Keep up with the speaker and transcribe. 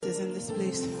in this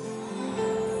place.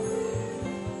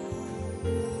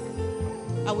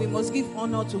 And we must give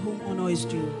honor to whom honor is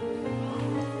due.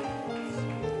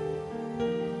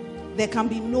 There can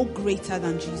be no greater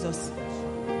than Jesus.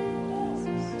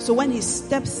 So when he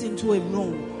steps into a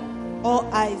room, all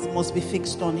eyes must be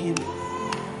fixed on him.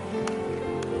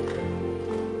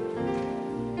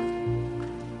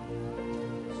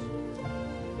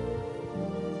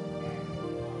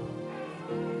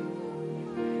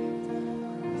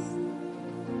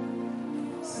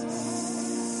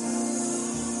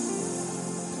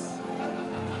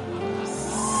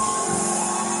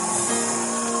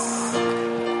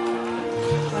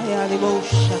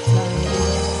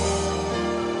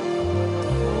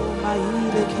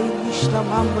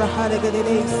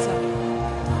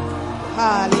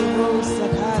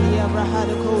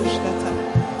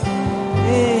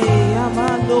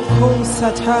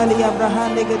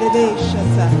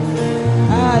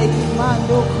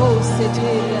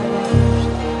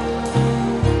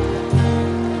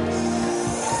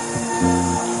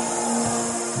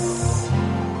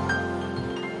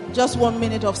 Just 1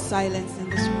 minute of silence in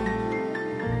this room.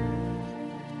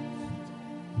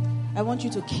 I want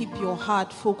you to keep your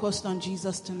heart focused on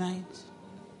Jesus tonight,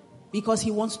 because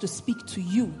he wants to speak to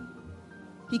you.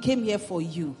 He came here for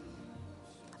you.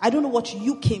 I don't know what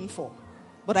you came for,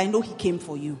 but I know he came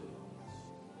for you.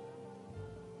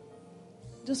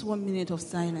 Just 1 minute of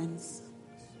silence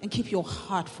and keep your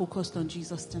heart focused on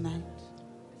Jesus tonight.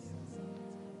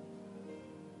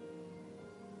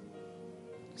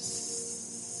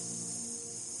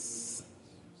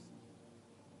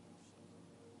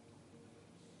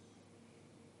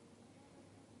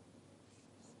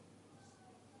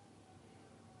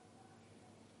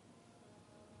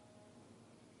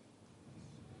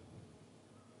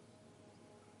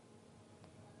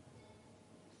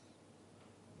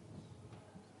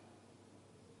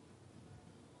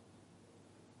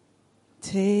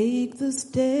 Take the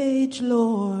stage,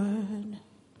 Lord,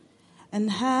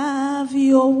 and have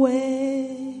your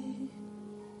way.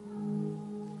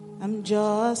 I'm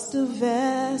just a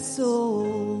vessel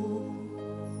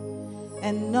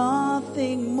and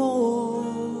nothing more.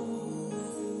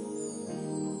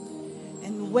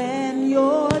 And when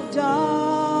you're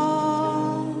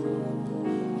done,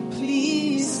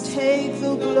 please take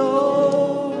the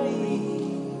glory.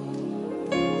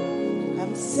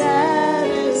 I'm satisfied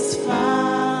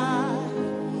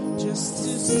just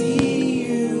to see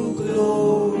you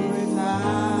glorified.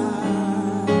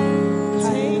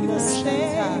 Take the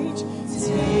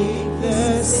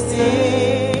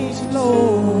stage,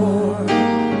 Lord,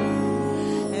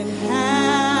 and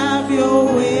have your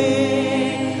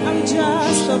way. I'm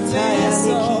just a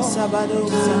vessel,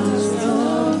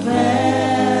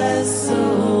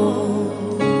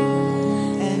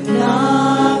 and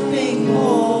nothing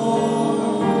more.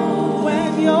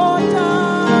 When you're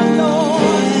done, Lord,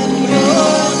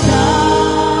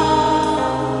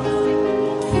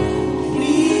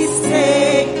 please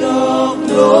take the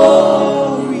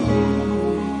glory.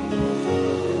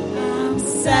 I'm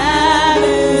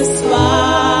satisfied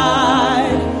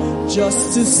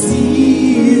just to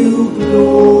see you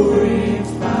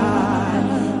glorified.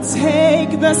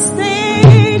 Take the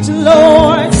stage,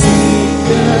 Lord. Take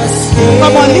the stage.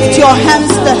 Come on, lift your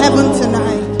hands to heaven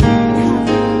tonight.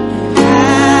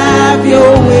 Have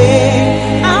your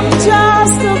way. I'm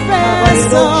just a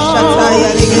vessel.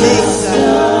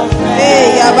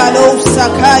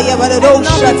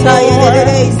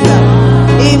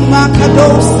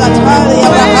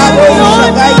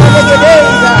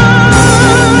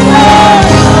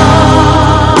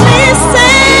 Please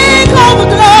take all the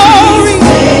glory.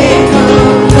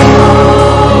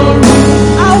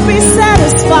 I'll be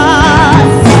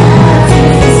satisfied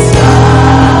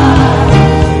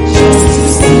just to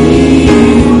see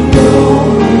you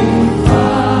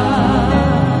glorified.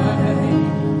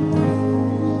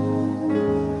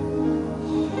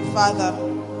 Father,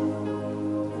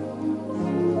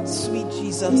 sweet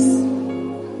Jesus,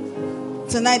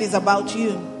 tonight is about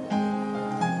you.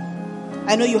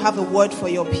 I know you have a word for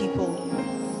your people,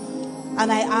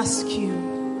 and I ask you,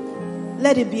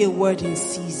 let it be a word in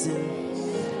season.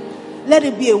 Let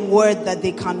it be a word that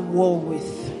they can war with.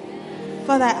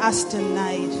 Father, I ask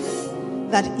tonight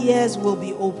that ears will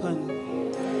be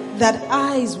open, that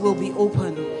eyes will be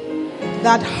open,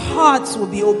 that hearts will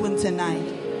be open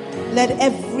tonight. Let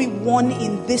everyone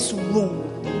in this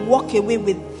room walk away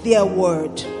with their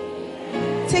word.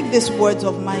 Take these words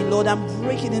of mine, Lord, and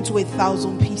break it into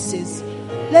 1,000 pieces.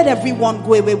 Let everyone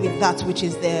go away with that which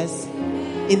is theirs.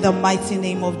 In the mighty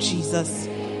name of Jesus.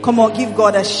 Come on, give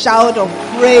God a shout of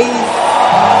praise.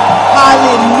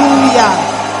 Hallelujah.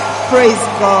 Praise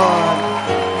God.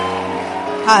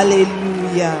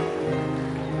 Hallelujah.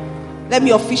 Let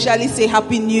me officially say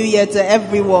Happy New Year to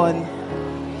everyone.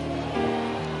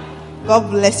 God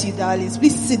bless you, darlings.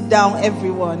 Please sit down,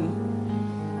 everyone.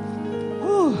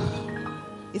 Whew.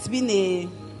 It's been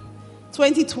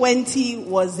 2020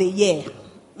 was a year.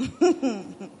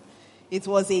 It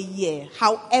was a year.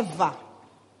 However,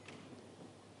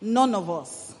 none of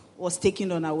us was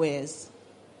taken unawares.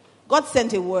 God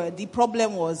sent a word. The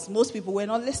problem was most people were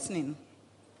not listening.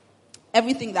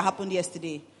 Everything that happened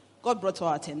yesterday, God brought to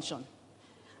our attention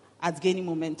as gaining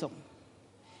momentum.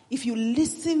 If you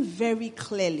listen very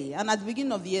clearly, and at the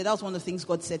beginning of the year, that was one of the things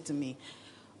God said to me.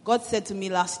 God said to me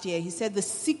last year, he said, the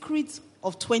secret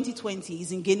of 2020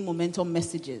 is in gaining momentum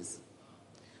messages.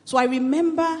 So I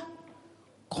remember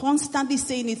constantly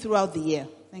saying it throughout the year.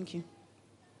 Thank you.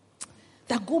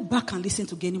 That go back and listen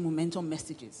to gaining momentum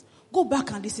messages. Go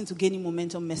back and listen to gaining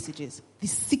momentum messages. The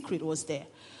secret was there.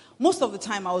 Most of the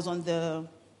time I was on the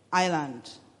island.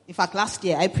 In fact, last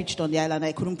year I preached on the island.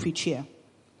 I couldn't preach here.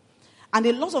 And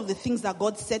a lot of the things that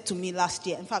God said to me last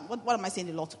year, in fact, what am I saying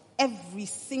a lot? Every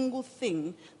single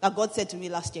thing that God said to me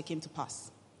last year came to pass.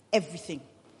 Everything.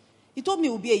 He told me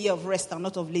it would be a year of rest and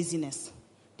not of laziness.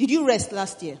 Did you rest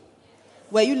last year?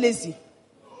 Were you lazy?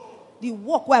 The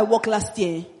walk where I walked last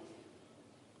year,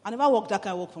 I never walked that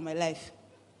kind of walk for my life.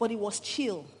 But it was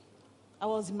chill. I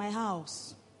was in my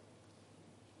house.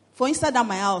 For inside that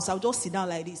my house, I would just sit down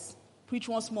like this. Preach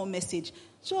one small message.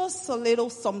 Just a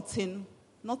little something.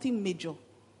 Nothing major.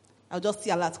 I'll just see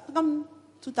a lot.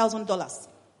 $2,000.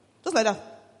 Just like that.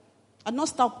 I'd not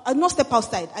step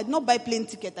outside. I'd not buy plane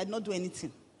ticket. I'd not do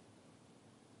anything.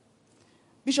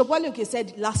 Bishop Walioke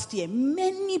said last year,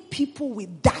 many people will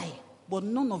die, but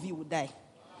none of you will die.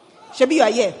 Shebi, you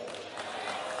are here.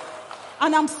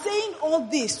 And I'm saying all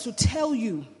this to tell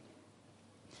you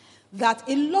that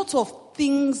a lot of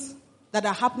things that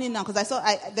are happening now, because I saw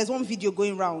there's one video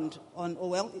going around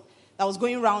that was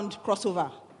going around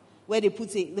crossover, where they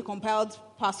compiled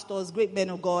pastors, great men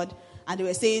of God, and they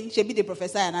were saying, Shebi the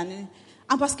professor, and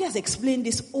Pastor has explained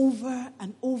this over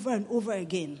and over and over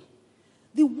again.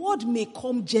 The word may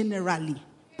come generally,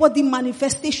 but the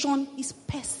manifestation is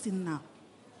personal.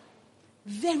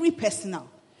 Very personal.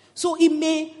 So it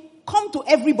may come to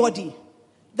everybody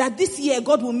that this year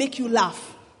God will make you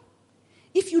laugh.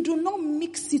 If you do not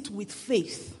mix it with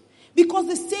faith, because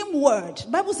the same word, the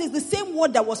Bible says the same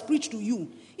word that was preached to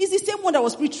you is the same word that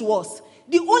was preached to us.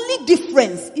 The only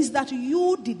difference is that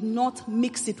you did not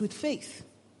mix it with faith.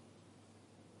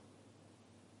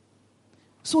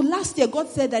 So last year, God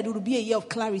said that it would be a year of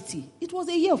clarity. It was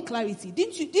a year of clarity.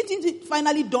 Didn't it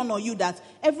finally dawn on you that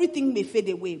everything may fade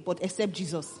away, but except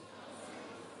Jesus?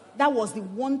 That was the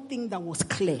one thing that was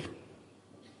clear.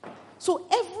 So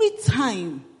every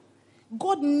time,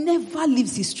 God never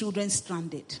leaves his children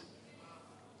stranded.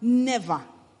 Never.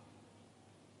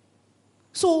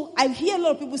 So I hear a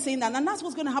lot of people saying that, and that's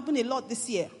what's going to happen a lot this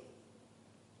year.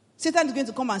 Satan is going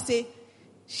to come and say,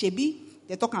 Shebi,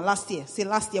 they're talking last year. Say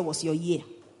last year was your year.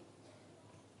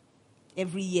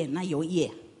 Every year, now your year.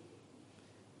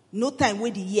 No time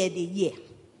with the year.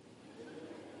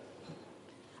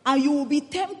 And you will be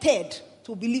tempted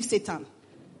to believe Satan.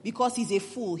 Because he's a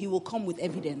fool, he will come with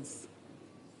evidence.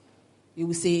 He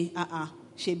will say,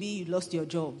 Shebi, you lost your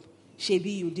job.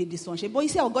 Shebi, you did this one. Shebi. But you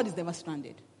say, our God is never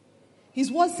stranded.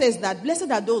 His word says that, blessed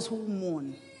are those who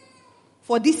mourn.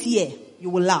 For this year,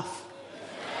 you will laugh.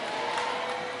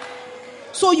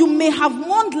 So you may have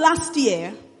mourned last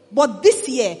year, but this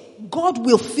year, God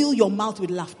will fill your mouth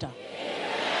with laughter.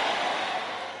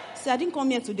 See, I didn't come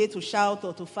here today to shout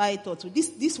or to fight or to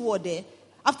this word there.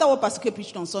 After what Pastor K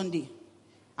preached on Sunday,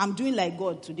 I'm doing like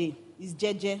God today. It's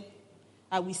jeje.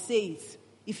 I will say it.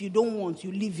 If you don't want,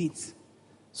 you leave it.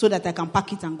 So that I can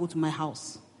pack it and go to my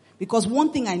house. Because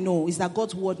one thing I know is that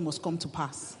God's word must come to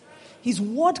pass. His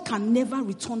word can never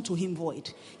return to him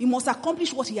void. He must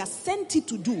accomplish what he has sent it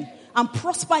to do and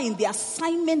prosper in the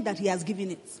assignment that he has given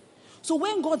it. So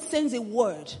when God sends a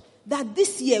word that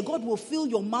this year God will fill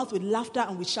your mouth with laughter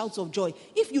and with shouts of joy,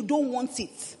 if you don't want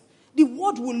it, the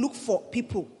word will look for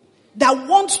people that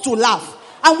want to laugh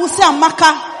and will say,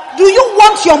 Amaka, do you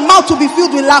want your mouth to be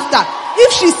filled with laughter?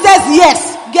 If she says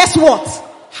yes, guess what?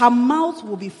 Her mouth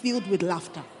will be filled with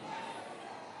laughter.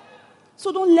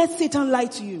 So don't let Satan lie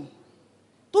to you.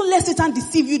 Don't let Satan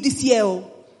deceive you this year.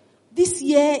 This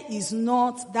year is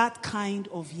not that kind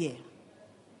of year.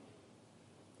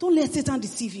 Don't let Satan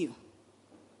deceive you.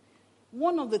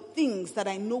 One of the things that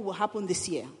I know will happen this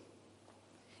year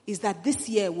is that this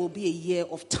year will be a year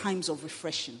of times of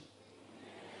refreshing.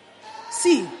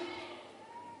 See,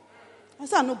 I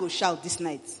said I'm not going to shout this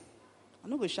night. I'm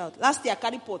not going to shout. Last year, I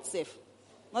carried pot safe.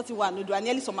 Not in one. No, I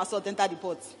nearly somersault enter the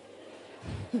pot.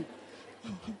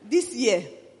 This year,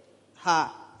 a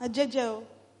jeje.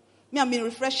 Me, I'm in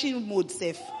refreshing mode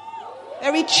safe.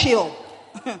 Very chill.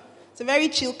 It's a very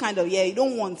chill kind of year. You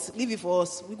don't want, leave it for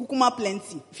us. We kukuma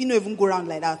plenty. If you don't even go around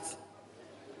like that.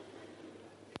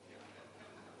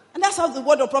 And that's how the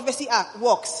word of prophecy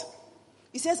works.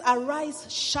 It says, arise,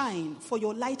 shine, for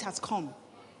your light has come.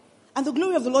 And the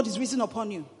glory of the Lord is risen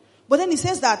upon you. But then it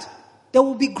says that there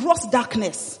will be gross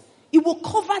darkness. It will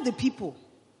cover the people.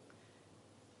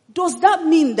 Does that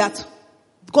mean that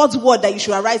God's word that you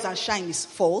should arise and shine is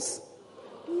false?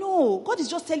 No. God is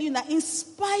just telling you that in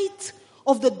spite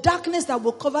of the darkness that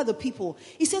will cover the people,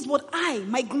 He says, but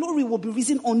my glory will be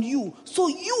risen on you. So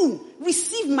you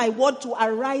receive my word to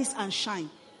arise and shine.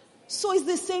 So it's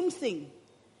the same thing.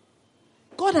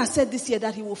 God has said this year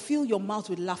that He will fill your mouth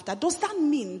with laughter. Does that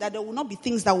mean that there will not be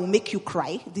things that will make you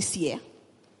cry this year?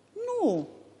 No.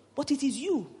 But it is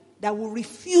you that will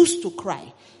refuse to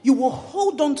cry. You will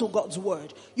hold on to God's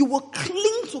word. You will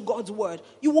cling to God's word.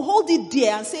 You will hold it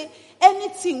there and say,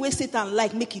 anything where Satan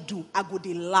like make it do, I go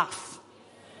dey laugh.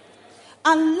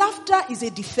 And laughter is a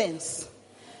defense.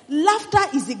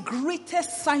 Laughter is the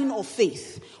greatest sign of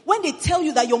faith. When they tell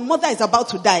you that your mother is about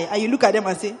to die, and you look at them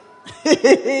and say,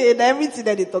 everything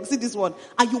that they talk, see this one,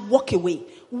 and you walk away.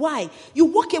 Why? You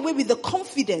walk away with the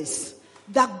confidence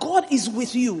that God is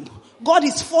with you. God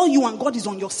is for you and God is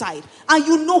on your side. And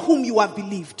you know whom you have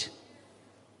believed.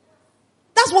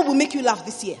 That's what will make you laugh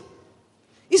this year.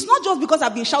 It's not just because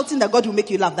I've been shouting that God will make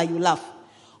you laugh that you laugh.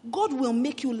 God will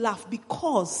make you laugh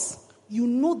because you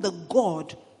know the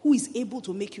God who is able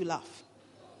to make you laugh.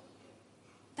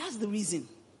 That's the reason.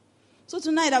 So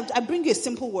tonight I bring you a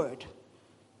simple word.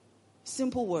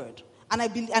 Simple word. And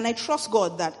I trust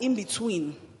God that in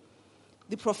between,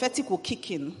 the prophetic will kick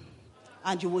in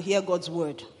and you will hear God's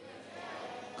word.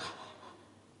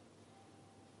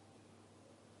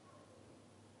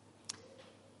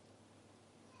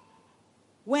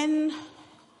 When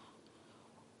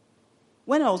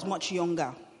I was much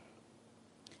younger,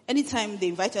 anytime they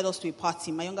invited us to a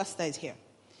party, my younger sister is here.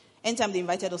 Anytime they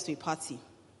invited us to a party,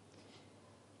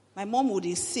 my mom would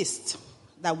insist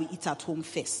that we eat at home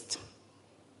first.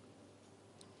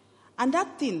 And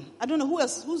that thing, I don't know who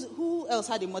else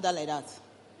had a mother like that.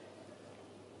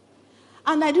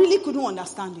 And I really couldn't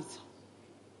understand it.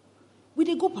 We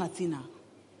dey go party now.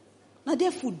 Now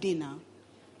there food day now.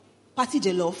 Party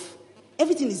jollof.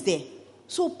 Everything is there.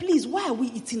 So please, why are we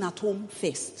eating at home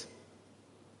first?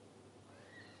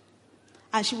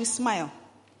 And she will smile.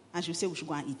 And she will say we should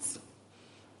go and eat.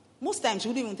 Most times she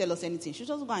wouldn't even tell us anything. She would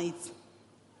just go and eat.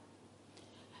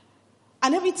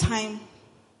 And every time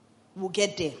we'll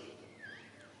get there,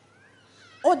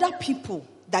 other people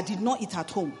that did not eat at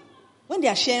home, when they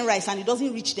are sharing rice and it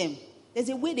doesn't reach them, there's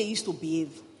a way they used to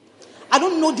behave. I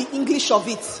don't know the English of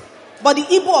it, but the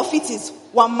Igbo of it is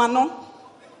wamano.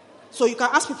 So you can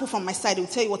ask people from my side, they will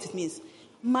tell you what it means.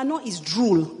 Mano is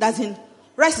drool. That's in,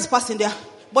 rice is passing, their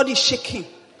body is shaking.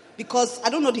 Because I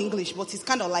don't know the English, but it's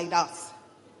kind of like that.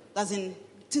 That's in,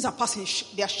 things are passing,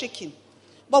 they are shaking.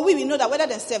 But we know that whether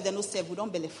they serve, they no serve, we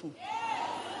don't belly full.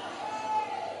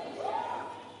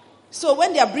 So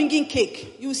when they are bringing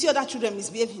cake, you will see other children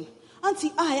misbehaving.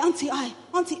 Auntie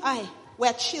I.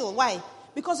 We're chill. Why?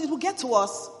 Because it will get to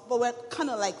us, but we're kind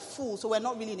of like full, so we're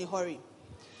not really in a hurry.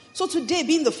 So today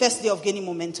being the first day of gaining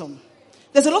momentum,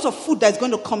 there's a lot of food that's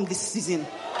going to come this season.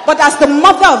 But as the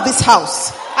mother of this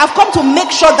house, I've come to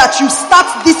make sure that you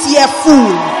start this year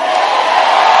full.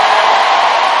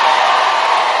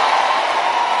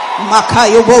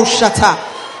 Makayobo Shata.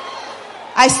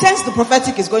 I sense the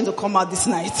prophetic is going to come out this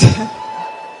night.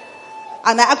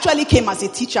 And I actually came as a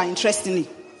teacher, interestingly.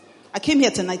 I came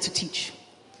here tonight to teach.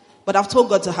 But I've told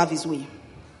God to have His way.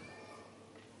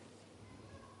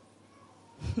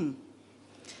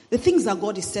 The things that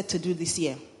God is set to do this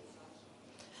year.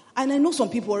 And I know some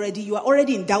people already, you are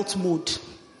already in doubt mode.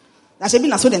 That's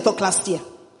been as well they talk last year.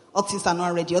 All things are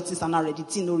not ready,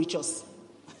 things no reach us.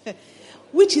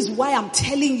 Which is why I'm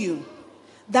telling you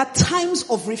that times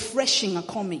of refreshing are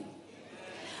coming.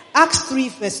 Acts 3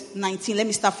 verse 19. Let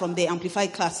me start from there.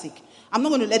 Amplified Classic. I'm not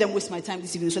going to let them waste my time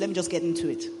this evening, so let me just get into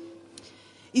it.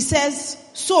 It says,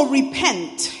 so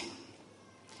repent.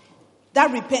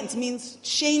 That repent means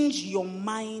change your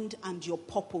mind and your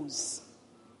purpose.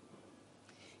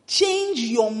 Change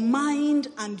your mind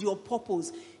and your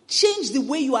purpose. Change the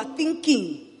way you are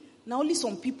thinking. Now only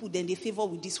some people then they favor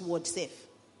with this word safe.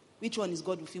 Which one is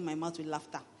God will fill my mouth with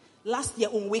laughter? Last year,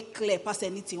 on way clear, past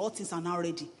anything, all things are now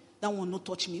ready. That one not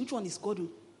touch me. Which one is God will?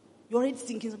 You're already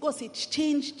thinking. God said,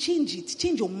 change it.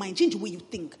 Change your mind. Change the way you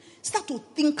think. Start to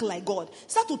think like God.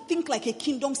 Start to think like a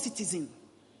kingdom citizen.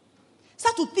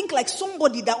 Start to think like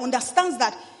somebody that understands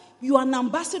that you are an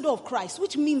ambassador of Christ,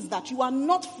 which means that you are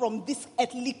not from this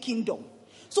earthly kingdom.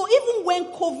 So even when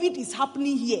COVID is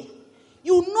happening here,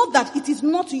 you know that it is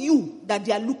not you that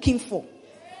they are looking for.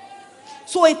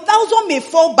 So 1,000 may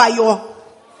fall by your,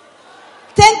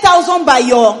 10,000 by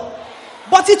your,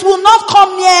 but it will not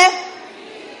come near.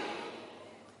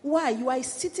 Why? You are a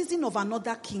citizen of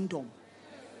another kingdom.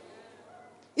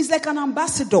 It's like an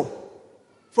ambassador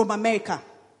from America.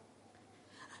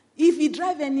 If you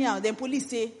drive anyhow, then police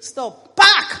say, stop,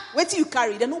 park. Wait till you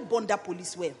carry. They don't burn that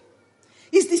police well.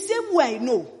 It's the same way I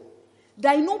know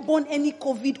that I don't burn any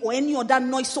COVID or any other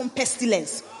noisome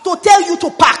pestilence to tell you to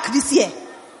park this year.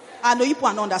 I know you people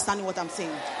are not understanding what I'm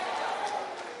saying.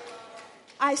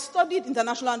 I studied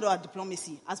international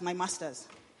diplomacy as my master's.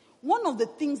 One of the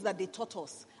things that they taught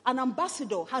us, an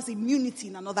ambassador has immunity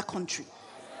in another country.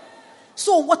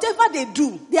 So whatever they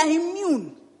do, they are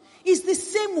immune. It's the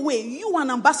same way. You are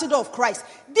an ambassador of Christ.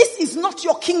 This is not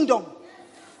your kingdom.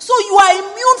 So you are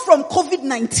immune from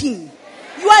COVID-19.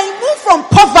 You are immune from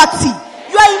poverty.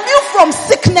 You are immune from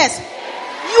sickness.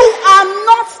 You are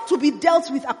not to be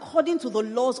dealt with according to the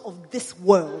laws of this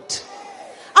world.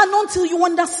 And until you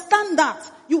understand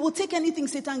that, you will take anything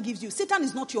Satan gives you. Satan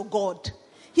is not your God.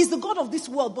 He's the God of this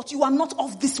world, but you are not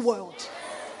of this world.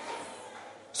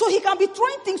 So he can be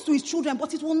throwing things to his children,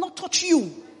 but it will not touch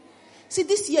you. See,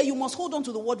 this year you must hold on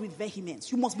to the word with vehemence.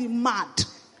 You must be mad.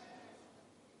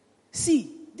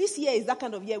 See, this year is that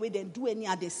kind of year where they do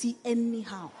anyhow, they see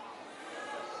anyhow.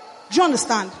 Do you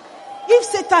understand? If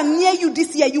Satan near you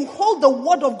this year, you hold the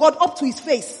word of God up to his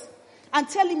face and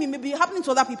tell him it may be happening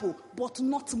to other people, but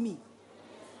not me.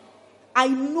 I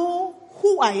know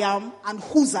who I am and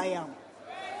whose I am.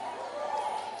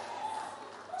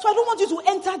 So I don't want you to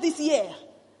enter this year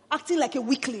acting like a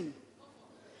weakling.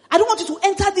 I don't want you to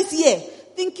enter this year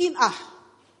thinking,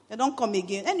 they don't come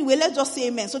again. Anyway, let's just say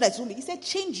amen so that it won't be. He said,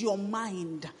 change your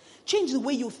mind. Change the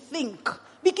way you think.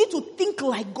 Begin to think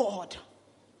like God.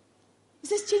 He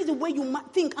says, change the way you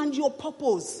think and your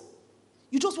purpose.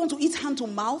 You just want to eat hand to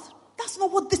mouth? That's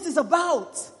not what this is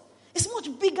about. It's much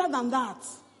bigger than that.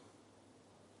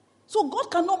 So God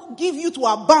cannot give you to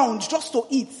abound just to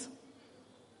eat.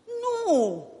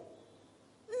 No.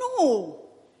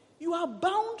 You are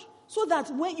bound so that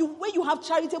when you have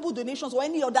charitable donations or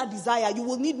any other desire, you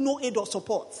will need no aid or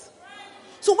support.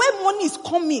 So when money is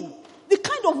coming, the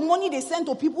kind of money they send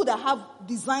to people that have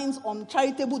designs on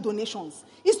charitable donations,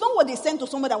 it's not what they send to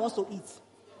someone that wants to eat.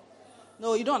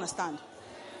 No, you don't understand.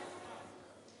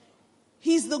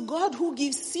 He's the God who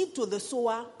gives seed to the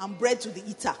sower and bread to the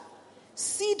eater.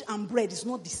 Seed and bread is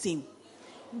not the same.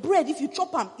 Bread, if you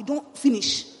chop them, it don't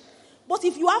finish. But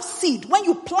if you have seed, when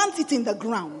you plant it in the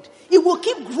ground, it will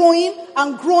keep growing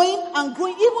and growing and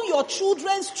growing. Even your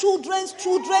children's children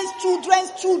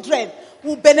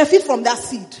will benefit from that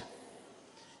seed.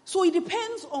 So it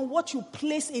depends on what you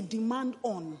place a demand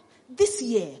on. This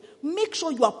year, make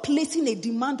sure you are placing a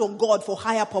demand on God for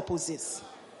higher purposes.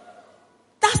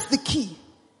 That's the key.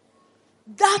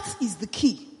 That is the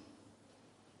key.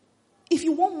 If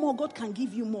you want more, God can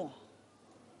give you more.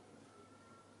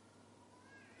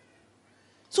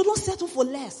 So don't settle for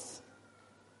less.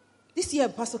 This year,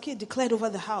 Pastor K declared over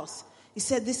the house. He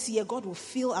said this year, God will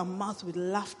fill our mouth with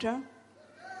laughter.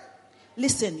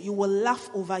 Listen, you will laugh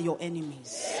over your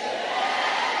enemies.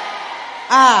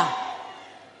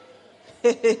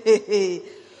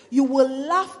 You will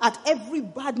laugh at every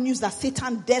bad news that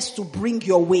Satan dares to bring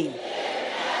your way.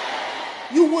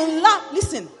 You will laugh.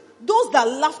 Listen, those that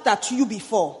laughed at you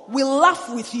before will laugh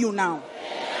with you now.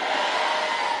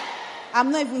 I'm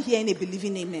not even hearing a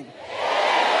believing amen.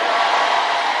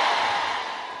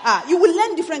 You will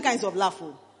learn different kinds of laugh.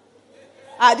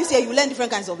 This year you will learn different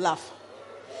kinds of laugh.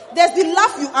 There's the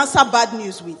laugh you answer bad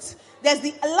news with. There's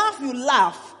the laugh you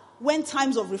laugh when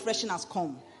times of refreshing has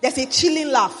come. There's a chilling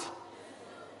laugh.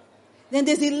 Then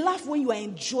there's a laugh when you are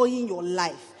enjoying your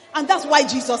life. And that's why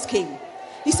Jesus came.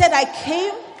 He said, I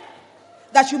came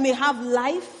that you may have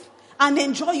life and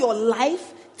enjoy your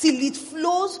life till it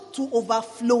flows to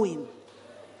overflowing.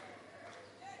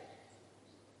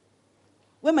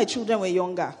 When my children were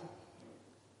younger,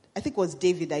 I think it was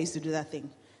David that used to do that thing.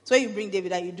 So when you bring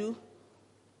David out, you do,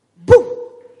 boom!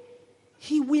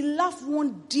 He will laugh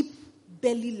one deep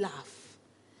belly laugh.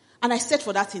 And I said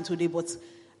for that thing today, but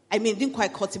it didn't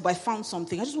quite cut it, but I found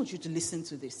something. I just want you to listen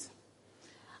to this.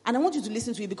 And I want you to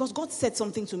listen to it because God said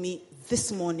something to me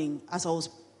this morning as I was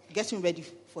getting ready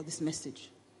for this message.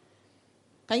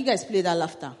 Can you guys play that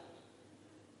laughter?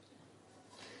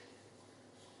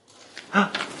 See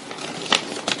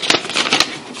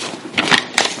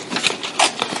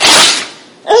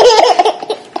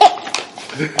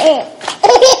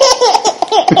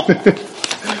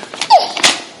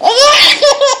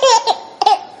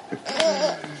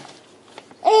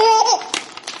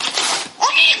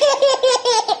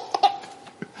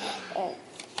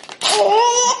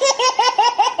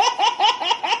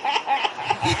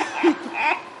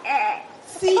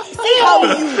how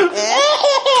you,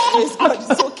 praise God,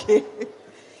 it's okay.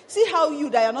 See how you,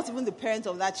 that you're not even the parent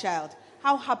of that child,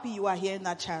 how happy you are hearing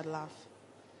that child laugh.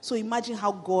 So imagine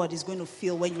how God is going to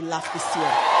feel when you laugh this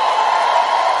year.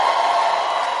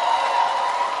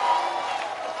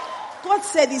 God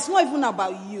said it's not even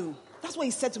about you. That's what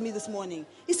he said to me this morning.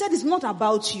 He said it's not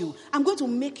about you. I'm going to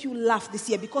make you laugh this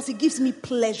year because it gives me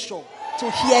pleasure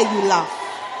to hear you laugh.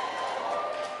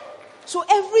 So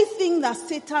everything that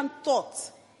Satan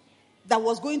thought that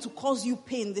was going to cause you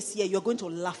pain this year, you're going to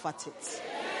laugh at it.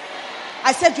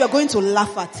 I said you're going to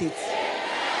laugh at it.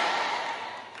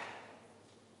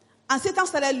 And Satan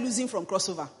started losing from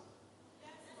crossover.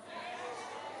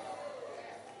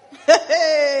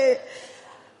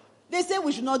 They say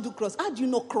we should not do cross. How do you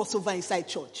know crossover inside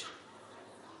church?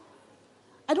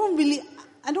 I don't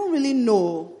really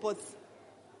know, but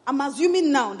I'm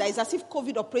assuming now that it's as if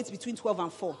COVID operates between 12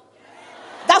 and 4.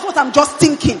 That's what I'm just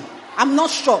thinking. I'm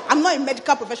not sure. I'm not a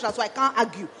medical professional, so I can't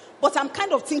argue. But I'm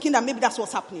kind of thinking that maybe that's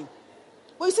what's happening.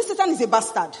 But you see, Satan is a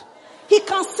bastard. He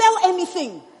can sell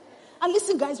anything. And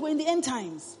listen, guys, we're in the end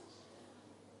times.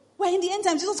 We're in the end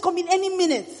times. Jesus coming any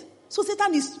minute. So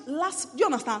Satan is last. Do you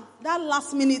understand? That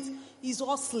last minute is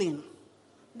hustling.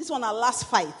 This one our last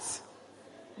fight.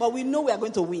 But we know we are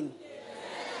going to win.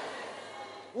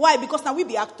 Why? Because now we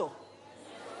be actor.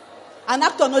 An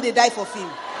actor know they die for film.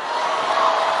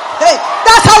 Hey,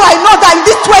 that's how I know that in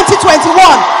this 2021,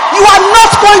 you are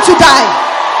not going to die.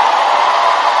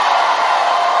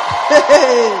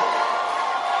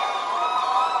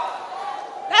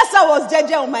 That's how I was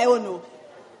judging on my own. No.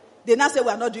 They now say we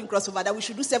are not doing crossover, that we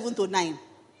should do 7 to 9.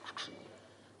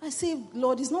 I say,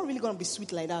 Lord, it's not really going to be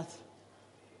sweet like that.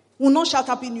 We'll not shout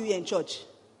Happy New Year in church.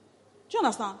 Do you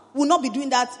understand? We'll not be doing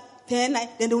that 10, 9,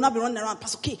 then they will not be running around.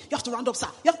 Pastor, okay, you have to round up, sir.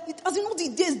 As you know,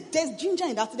 there's ginger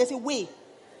in that. There's a way.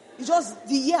 It's just,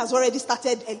 the year has already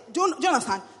started. Do you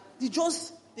understand? They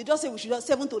just say we should do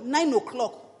 7 to 9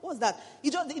 o'clock. What's that?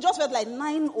 It just felt like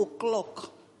 9 o'clock.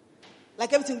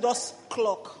 Like everything just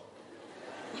clock.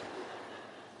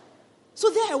 So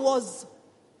there I was,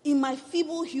 in my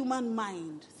feeble human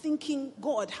mind, thinking,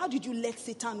 God, how did you let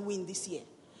Satan win this year?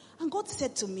 And God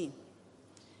said to me,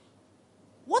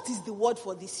 what is the word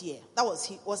for this year?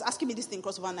 He was asking me this thing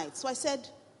crossover night. So I said,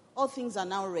 all things are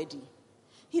now ready.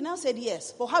 He now said,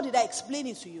 yes. But how did I explain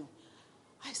it to you?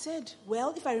 I said,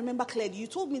 well, if I remember clearly, you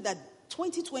told me that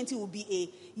 2020 will be a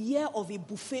year of a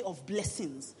buffet of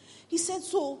blessings. He said,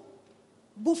 so,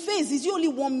 buffets, is it only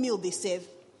one meal they serve?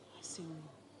 I said, no.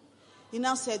 He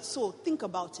now said, so, think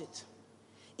about it.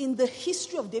 In the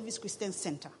history of David's Christian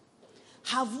Center,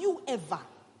 have you ever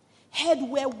heard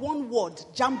where one word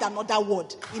jammed another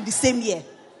word in the same year?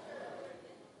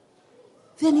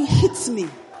 Then it hits me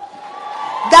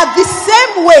that the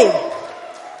same way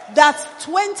that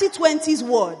 2020's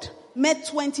word met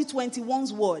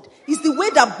 2021's word is the way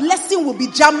that blessing will be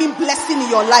jamming blessing in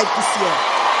your life this year.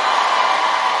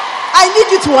 I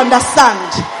need you to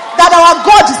understand that our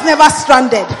God is never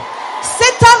stranded.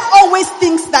 Satan always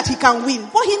thinks that he can win,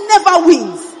 but he never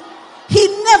wins. He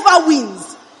never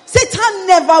wins. Satan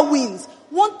never wins.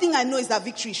 One thing I know is that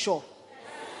victory is sure.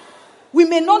 We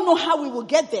may not know how we will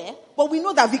get there, but we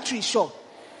know that victory is sure.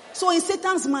 So in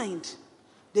Satan's mind,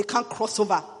 they can't cross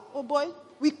over. Oh boy,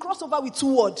 we cross over with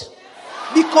 2 words.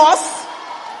 Because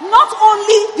not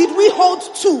only did we hold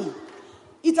 2,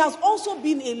 it has also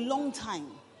been a long time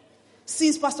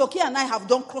since Pastor K and I have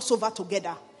done crossover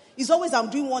together. It's always I'm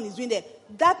doing one, he's doing that.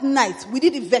 That night, we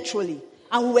did it virtually.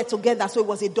 And we were together, so it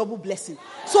was a double blessing.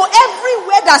 So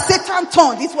everywhere that Satan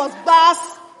turned, it was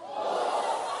bass.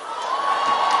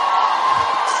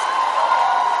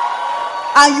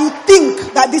 And you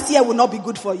think that this year will not be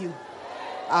good for you.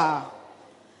 I'm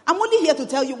only here to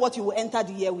tell you what you will enter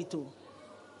the year with.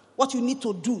 What you need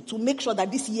to do to make sure that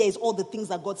this year is all the things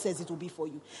that God says it will be for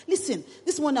you. Listen,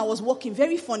 this morning I was walking,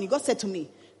 very funny. God said to me,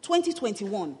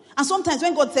 2021. And sometimes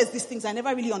when God says these things, I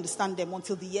never really understand them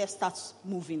until the year starts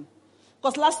moving.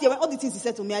 Because last year, when all the things he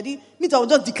said to me, I was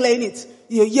just declaring it.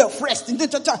 Year fresh.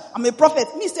 I'm a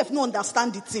prophet. Me self no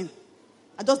understand the thing.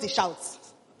 I just the shouts.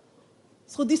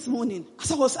 So this morning,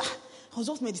 as I was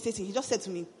just meditating, he just said to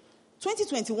me,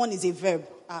 2021 is a verb.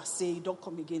 Say, don't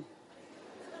come again.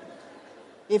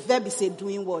 A verb is a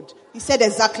doing word. He said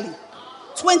exactly.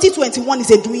 2021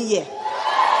 is a doing year.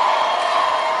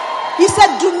 He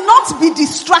said, do not be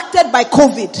distracted by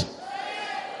COVID.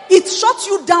 It shut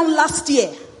you down last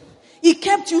year. It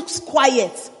kept you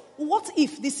quiet. What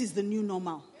if this is the new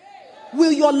normal?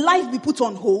 Will your life be put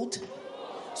on hold?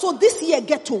 So this year,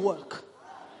 get to work.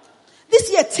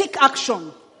 This year, take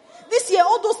action. This year,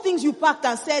 all those things you packed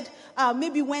and said,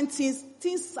 maybe when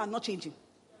things are not changing.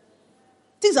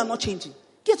 Things are not changing.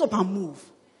 Get up and move.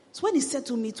 So when he said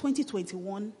to me,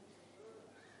 2021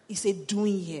 is a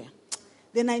doing year,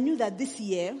 then I knew that this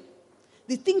year,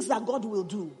 the things that God will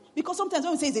do, because sometimes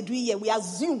when we say it's a doing year, we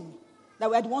assume that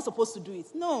we are the ones supposed to do it.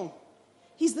 No.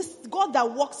 He's the God that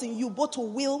works in you, both to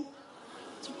will.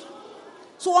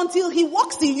 So until he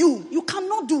works in you, you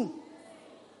cannot do.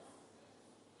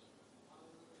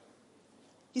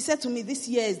 He said to me, this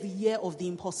year is the year of the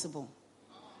impossible.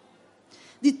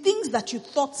 The things that you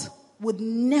thought would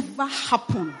never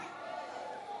happen.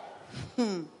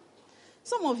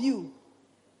 Some of you,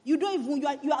 you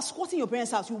are squatting your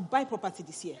parents' house, you will buy property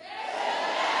this year.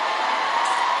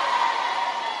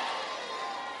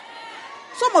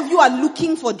 Some of you are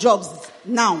looking for jobs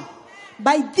now.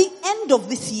 By the end of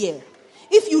this year,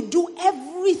 if you do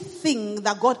everything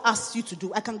that God asks you to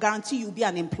do, I can guarantee you'll be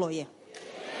an employer.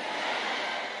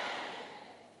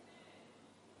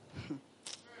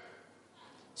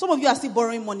 Some of you are still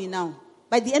borrowing money now.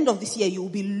 By the end of this year, you will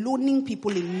be loaning people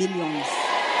in millions.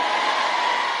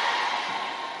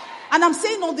 And I'm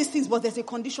saying all these things, but there's a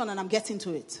condition and I'm getting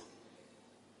to it.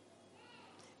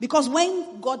 Because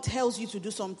when God tells you to do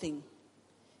something,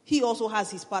 he also has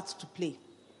his part to play.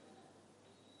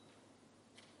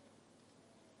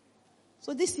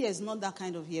 So this year is not that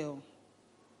kind of year.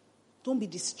 Don't be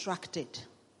distracted.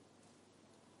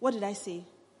 What did I say?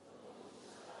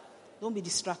 Don't be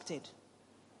distracted.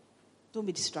 Don't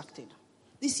be distracted.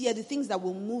 This year, the things that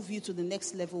will move you to the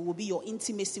next level will be your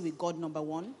intimacy with God, number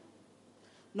one.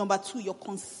 Number two, your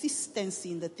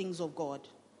consistency in the things of God.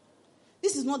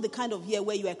 This is not the kind of year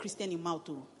where you are a Christian in mouth.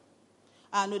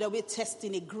 No, there will be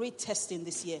testing, a great testing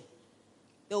this year.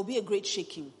 There will be a great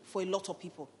shaking for a lot of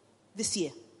people this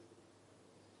year.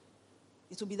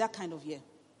 It will be that kind of year.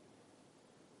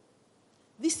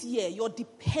 This year, your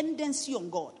dependency on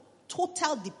God,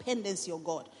 total dependency on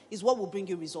God, is what will bring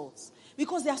you results.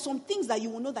 Because there are some things that you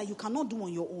will know that you cannot do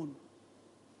on your own.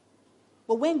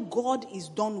 But when God is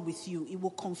done with you, it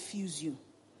will confuse you.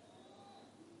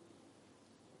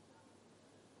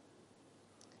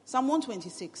 Psalm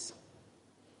 126.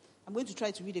 I'm going to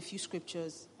try to read a few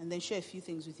scriptures and then share a few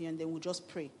things with you, and then we'll just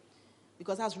pray.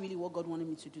 Because that's really what God wanted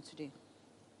me to do today.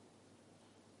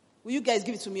 Will you guys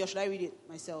give it to me, or should I read it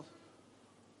myself?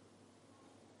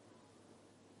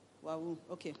 Wow,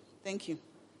 okay, thank you.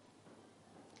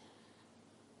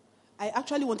 I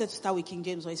actually wanted to start with King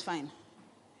James, but it's fine.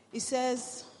 It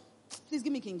says, please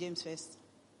give me King James first.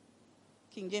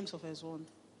 King James of verse 1.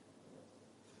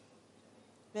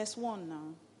 Verse 1 now.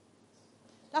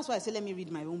 That's why I say let me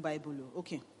read my own Bible.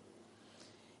 Okay.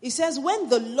 It says, when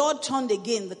the Lord turned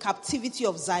again the captivity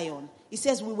of Zion, it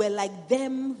says, we were like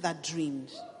them that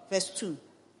dreamed. Verse 2.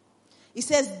 It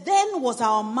says, then was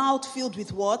our mouth filled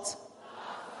with what?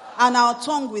 And our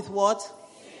tongue with what?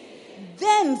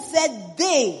 Then said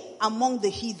they among the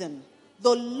heathen,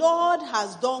 the Lord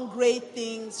has done great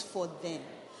things for them.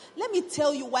 Let me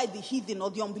tell you why the heathen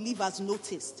or the unbelievers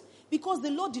noticed. Because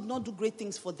the Lord did not do great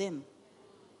things for them.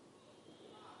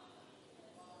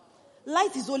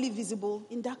 Light is only visible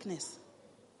in darkness.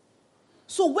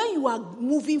 So when you are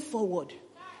moving forward,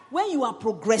 when you are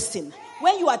progressing,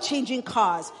 when you are changing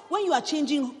cars, when you are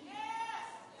changing...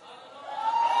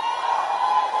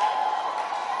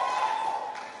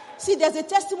 See, there's a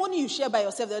testimony you share by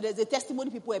yourself. There's a testimony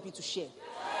people help you to share.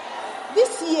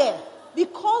 This year,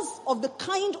 because of the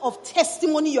kind of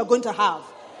testimony you're going to have,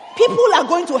 people are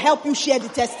going to help you share the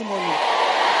testimony.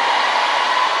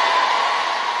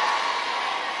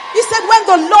 He said, when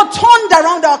the Lord turned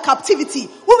around our captivity,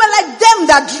 we were like them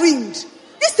that dreamed.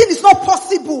 This thing is not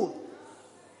possible.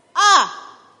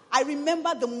 I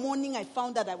remember the morning I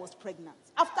found that I was pregnant.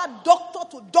 After doctor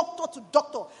to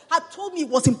doctor had told me it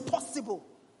was impossible.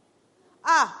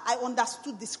 I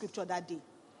understood this scripture that day.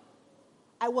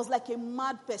 I was like a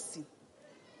mad person.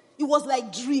 It was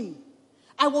like dream.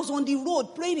 I was on the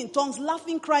road praying in tongues,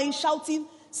 laughing, crying, shouting,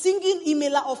 singing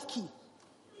emailer off key.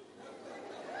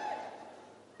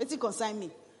 Let it concern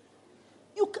me.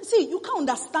 You can't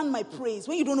understand my praise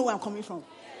when you don't know where I'm coming from.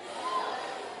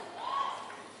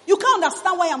 You can't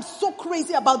understand why I'm so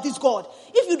crazy about this God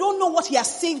if you don't know what he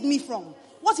has saved me from,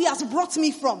 what he has brought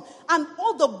me from, and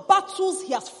all the battles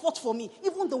he has fought for me,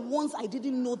 even the ones I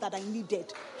didn't know that I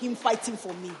needed, him fighting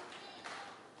for me.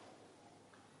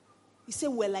 He said,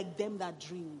 we're like them that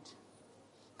dreamed.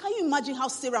 Can you imagine how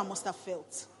Sarah must have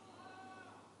felt?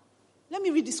 Let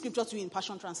me read the scripture to you in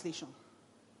Passion Translation.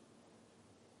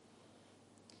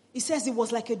 It says it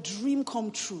was like a dream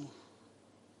come true.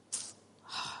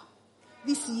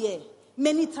 This year,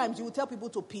 many times you will tell people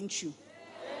to pinch you.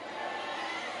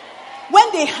 When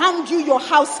they hand you your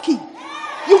house key,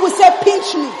 you will say,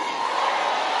 pinch me.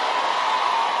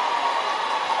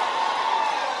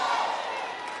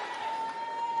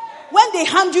 When they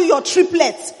hand you your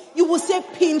triplets, you will say,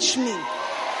 pinch me.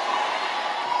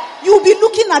 You will be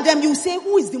looking at them, you will say,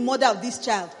 who is the mother of this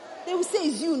child? They will say,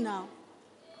 it's you now.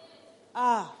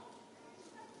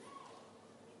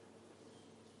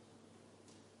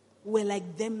 We're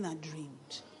like them that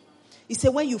dreamed. He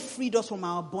said, when you freed us from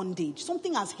our bondage,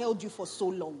 something has held you for so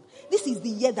long. This is the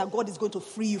year that God is going to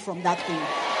free you from that thing.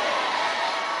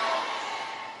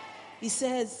 He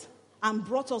says, and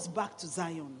brought us back to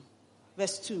Zion.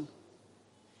 Verse 2.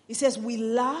 He says, we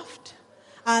laughed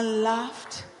and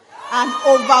laughed and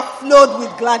overflowed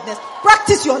with gladness.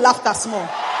 Practice your laughter small.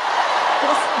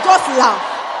 Just laugh.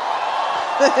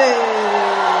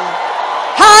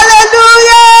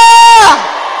 Hallelujah!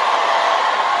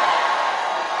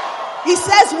 He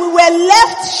says, we were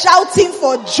left shouting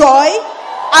for joy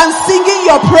and singing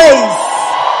your praise.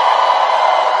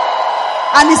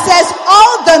 And he says,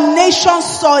 all the nations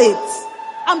saw it.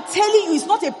 I'm telling you, it's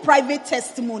not a private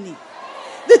testimony.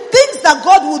 The things that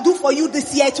God will do for you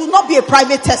this year, it will not be a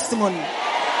private testimony.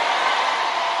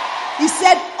 He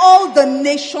said, all the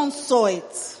nations saw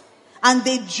it. And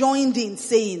they joined in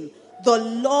saying, the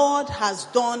Lord has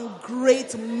done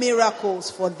great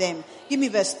miracles for them. Give me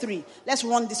verse 3. Let's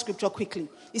run this scripture quickly.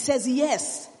 It says,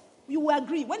 yes, you will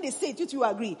agree. When they say it, you will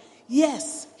agree.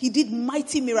 Yes, he did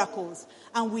mighty miracles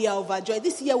and we are overjoyed.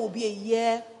 This year will be a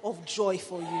year of joy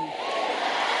for you.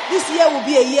 This year will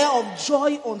be a year of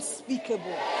joy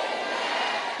unspeakable.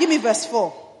 Give me verse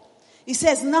 4. It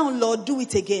says, now Lord, do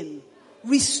it again.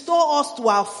 Restore us to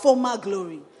our former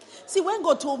glory. See, when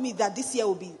God told me that this year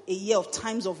will be a year of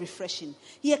times of refreshing,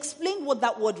 he explained what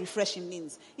that word refreshing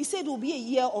means. He said it will be a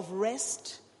year of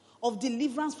rest, of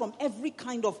deliverance from every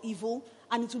kind of evil,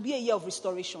 and it will be a year of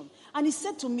restoration. And he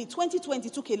said to me, 2020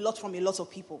 took a lot from a lot of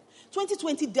people.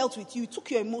 2020 dealt with you. It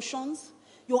took your emotions,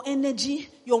 your energy,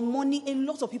 your money. A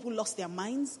lot of people lost their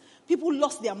minds. People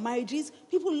lost their marriages.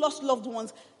 People lost loved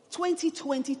ones.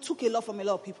 2020 took a lot from a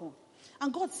lot of people.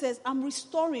 And God says, I'm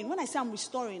restoring. When I say I'm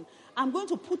restoring, I'm going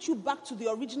to put you back to the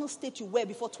original state you were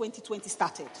before 2020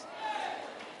 started.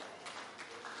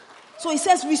 So he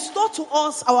says, restore to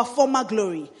us our former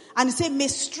glory. And he said, may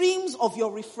streams of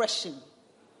your refreshing.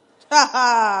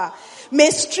 May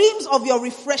streams of your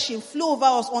refreshing flow over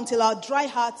us until our dry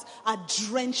hearts are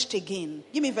drenched again.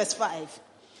 Give me verse 5.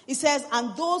 It says,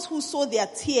 and those who sow their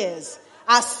tears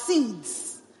as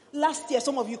seeds. Last year,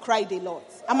 some of you cried a lot.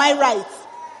 Am I right?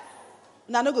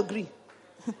 Now, no go agree.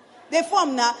 They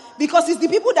form now because it's the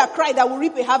people that cry that will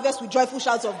reap a harvest with joyful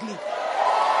shouts of glee.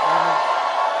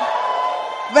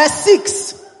 Verse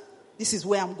 6. This is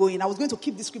where I'm going. I was going to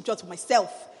keep the scripture to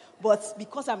myself, but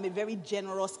because I'm a very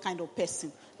generous kind of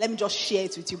person, let me just share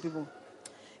it with you people.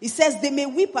 It says, they may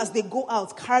weep as they go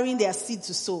out carrying their seed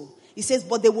to sow. It says,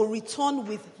 but they will return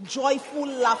with joyful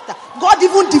laughter. God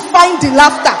even defined the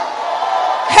laughter.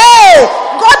 Hey,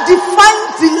 God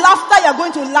defined the laughter you're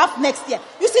going to laugh next year.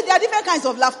 You see, there are different kinds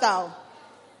of laughter.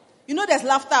 You know there's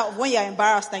laughter when you're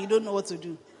embarrassed and you don't know what to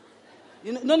do.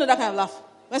 You know that kind of laugh.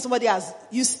 When somebody has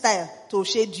used style to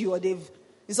shade you or they've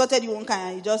insulted you one kind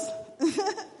and you just...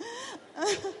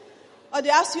 or they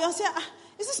ask you and say,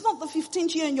 is this not the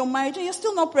 15th year in your marriage and you're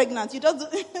still not pregnant? You just...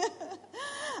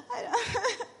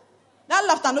 That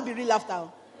laughter not be real laughter.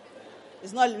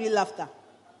 It's not real laughter.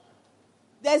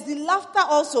 There's the laughter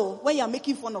also when you're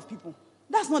making fun of people.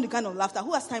 That's not the kind of laughter.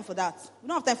 Who has time for that? We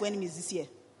don't have time for enemies this year.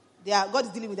 God is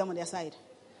dealing with them on their side.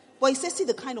 But he says, see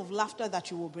the kind of laughter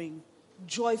that you will bring.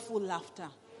 Joyful laughter.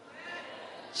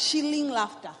 Chilling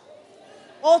laughter.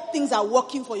 All things are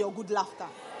working for your good laughter.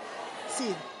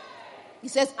 See. He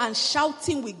says, and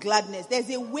shouting with gladness. There's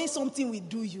a way something will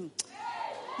do you.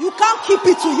 You can't keep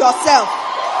it to yourself.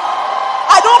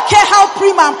 I don't care how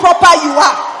prim and proper you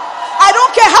are. I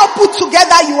don't care how put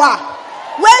together you are.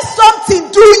 When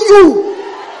something do you,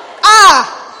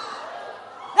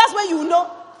 that's when you know.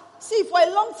 See, for a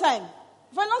long time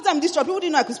in this church, people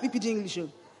didn't know I could speak Pidgin English.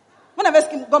 When I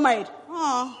first got married,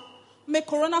 make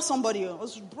Corona somebody. I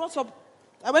was brought up.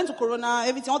 I went to Corona,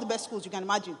 everything, all the best schools you can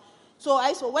imagine. So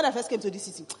when I first came to this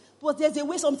city, but there's a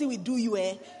way something will do you.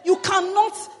 You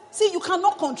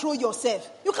cannot control yourself.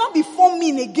 You can't be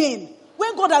forming again.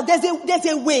 When God has, there's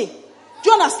a way. Do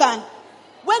you understand?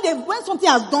 When something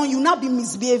has done, you now be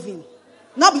misbehaving.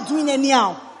 Now be doing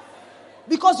anyhow.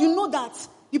 Because you know that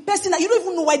the person, you don't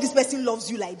even know why this person loves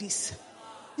you like this.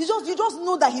 You just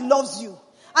know that he loves you.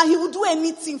 And he will do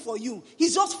anything for you.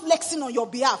 He's just flexing on your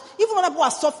behalf. Even when people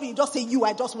are suffering, you just say,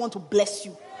 I just want to bless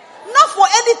you. Not for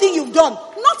anything you've done.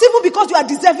 Not even because you are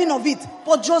deserving of it.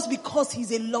 But just because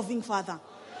he's a loving father.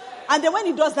 And then when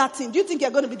he does that thing, do you think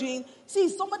you're going to be doing... See,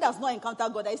 someone that's not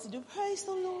encountered God, I used to do, praise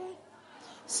the Lord.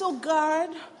 So God...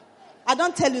 I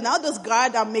don't tell you now, those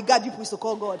God and mega people used to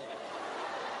call God.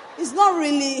 It's not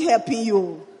really helping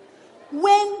you.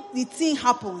 When the thing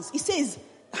happens, it says...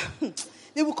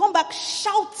 they will come back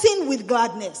shouting with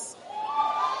gladness.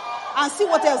 And see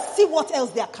what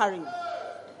else they are carrying.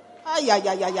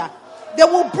 They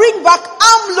will bring back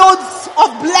armloads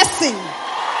of blessing.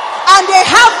 And a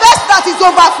harvest that is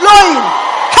overflowing.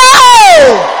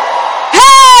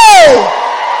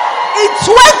 In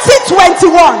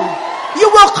 2021,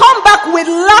 you will come back with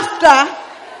laughter,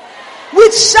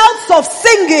 with shouts of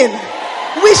singing,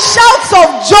 with shouts of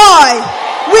joy,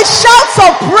 with shouts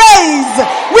of praise,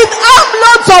 with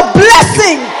armloads of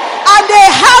blessing, and a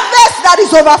harvest that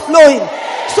is overflowing.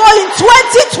 So in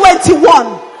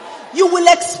 2021, you will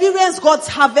experience God's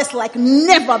harvest like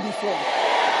never before.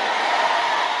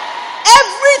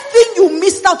 Everything you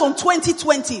missed out on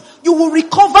 2020, you will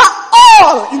recover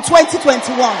all in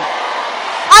 2021.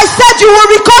 I said you will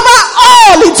recover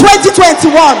all in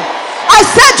 2021. I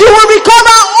said you will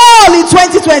recover all in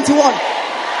 2021.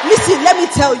 Listen, let me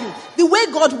tell you. The way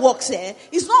God works here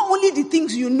is not only the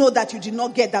things you know that you did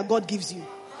not get that God gives you.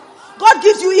 God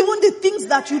gives you even the things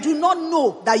that you do not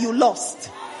know that you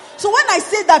lost. So when I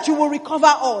say that you will recover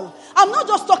all, I'm not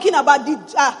just talking about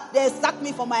they sacked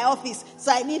me from my office,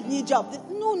 so I need new job.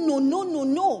 No.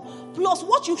 Plus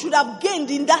what you should have gained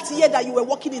in that year that you were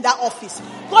working in that office.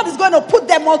 God is going to put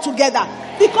them all together.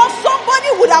 Because somebody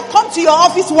would have come to your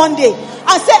office one day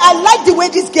and say, I like the way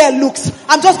this girl looks.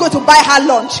 I'm just going to buy her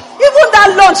lunch. Even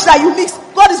that lunch that you mix,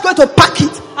 God is going to pack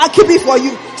it and keep it for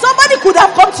you. Somebody could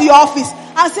have come to your office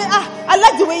and say, I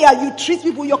like the way you treat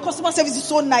people. Your customer service is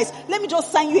so nice. Let me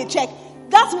just sign you a check.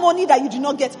 That money that you did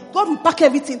not get, God will pack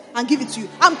everything and give it to you.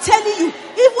 I'm telling you,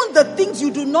 even the things you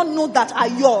do not know that are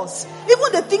yours,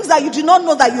 even the things that you do not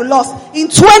know that you lost, in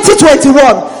 2021,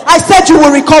 I said you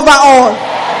will recover all.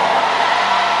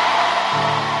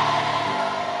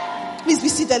 Please be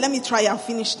seated. Let me try and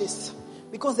finish this.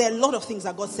 Because there are a lot of things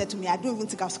that God said to me. I don't even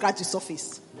think I've scratched the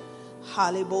surface.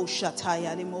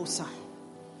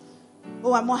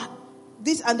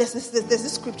 There's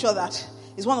this scripture that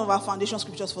is one of our foundation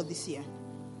scriptures for this year.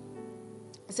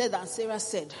 It said that Sarah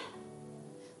said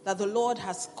that the Lord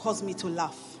has caused me to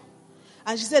laugh.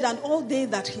 And she said, and all they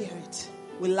that hear it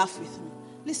will laugh with me.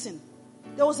 Listen,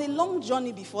 there was a long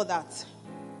journey before that.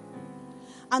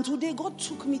 And today God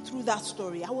took me through that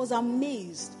story. I was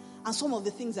amazed at some of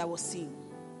the things I was seeing.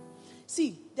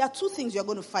 See, there are two things you're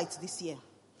going to fight this year.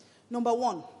 Number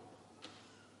one,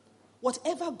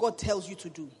 whatever God tells you to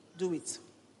do, do it.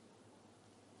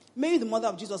 Mary, the mother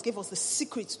of Jesus, gave us the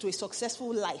secret to a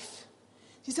successful life.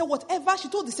 She said, she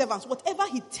told the servants, whatever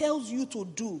he tells you to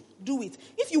do, do it.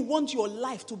 If you want your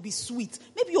life to be sweet,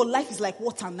 maybe your life is like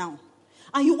water now,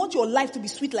 and you want your life to be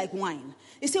sweet like wine.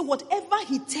 They say, whatever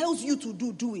he tells you to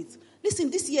do, do it. Listen,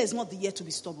 this year is not the year to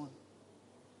be stubborn.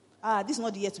 This is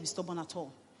not the year to be stubborn at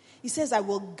all. He says, I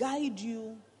will guide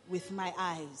you with my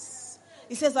eyes.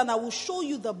 He says, and I will show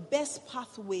you the best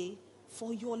pathway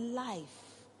for your life.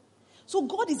 So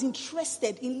God is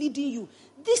interested in leading you.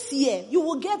 This year, you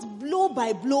will get blow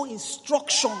by blow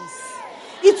instructions.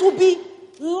 It will be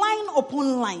line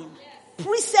upon line.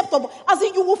 Precept upon, as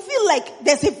in you will feel like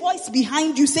there's a voice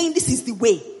behind you saying this is the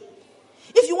way.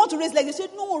 If you want to raise leg, they say,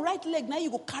 no, right leg, now you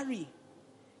go carry.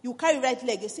 You carry right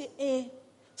leg. They say,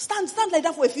 stand like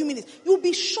that for a few minutes. You'll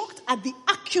be shocked at the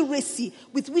accuracy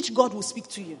with which God will speak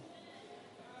to you.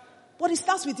 But it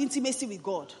starts with intimacy with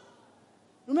God.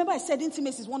 Remember I said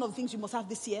intimacy is one of the things you must have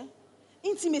this year?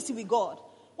 Intimacy with God.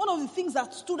 One of the things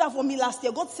that stood out for me last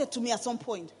year, God said to me at some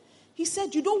point, he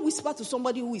said, you don't whisper to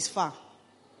somebody who is far.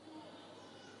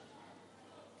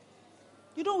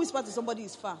 You don't whisper to somebody who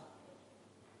is far.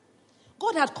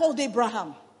 God had called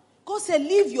Abraham. God said,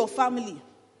 leave your family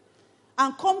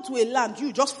and come to a land.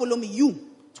 You just follow me,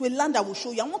 to a land I will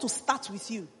show you. I want to start with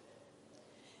you.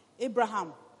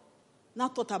 Abraham now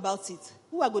thought about it.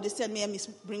 Who are going to send me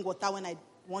bring water when I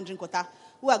want drink water?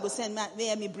 Who are going to send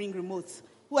me bring remotes?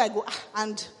 Who I go,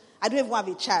 and I don't even have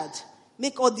a child.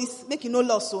 Make all this, make no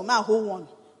loss, so my whole one.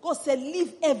 God said,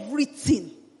 leave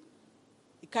everything.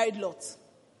 He carried Lot.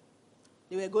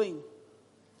 They were going.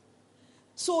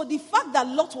 So the fact that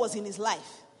Lot was in his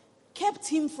life kept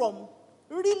him from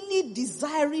really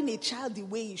desiring a child the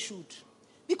way he should.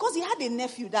 Because he had a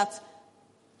nephew that,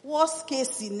 worst case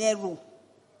scenario,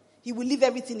 he will leave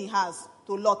everything he has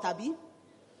to Lot, Abi.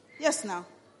 Yes, now.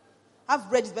 Half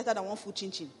bread is better than one full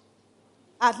chin-chin.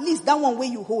 At least that one way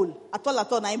you hold. At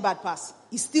all, na bad pass.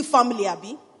 It's still family,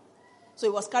 Abi. So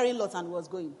he was carrying Lot and was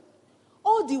going.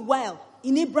 All the while,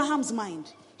 in Abraham's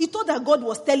mind, he thought that God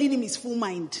was telling him his full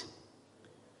mind.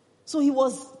 So he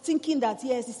was thinking that,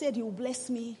 yes, he said he will bless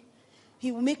me.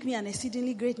 He will make me an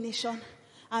exceedingly great nation.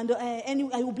 And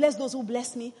I will bless those who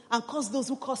bless me and curse those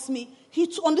who curse me. He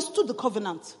understood the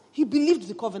covenant. He believed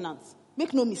the covenant.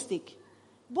 Make no mistake.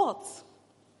 But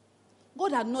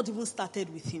God had not even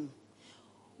started with him.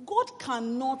 God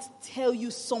cannot tell you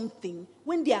something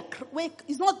when they are. God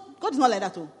is not like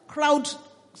that. Crowd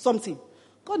something.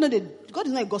 God is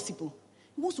not a gossiper.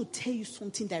 He wants to tell you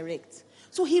something direct.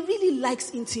 So he really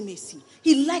likes intimacy.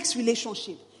 He likes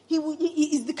relationship. He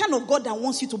is the kind of God that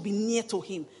wants you to be near to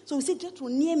him. So he said, Jethro,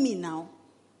 near me now.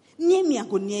 Near me, I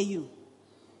go near you.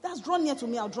 That's draw near to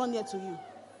me, I'll draw near to you.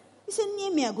 He said,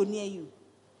 near me, I go near you.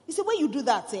 He said, when you do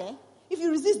that, if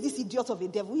you resist this idiot of a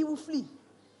devil, he will flee.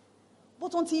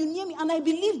 But until you near me, and I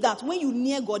believe that when you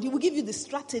near God, he will give you the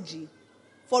strategy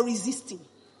for resisting.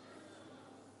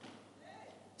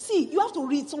 See, you have to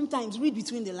read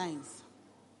between the lines.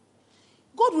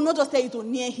 God will not just tell you to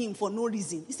near him for no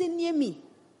reason. He said, near me.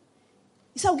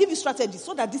 He said, I'll give you strategy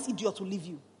so that this idiot will leave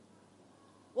you.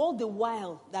 All the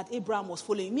while that Abraham was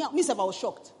following him, I was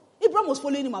shocked. Abraham was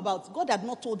following him about. God had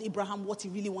not told Abraham what he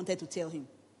really wanted to tell him.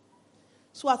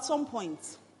 So at some point,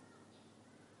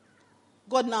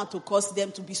 God now to cause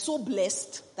them to be so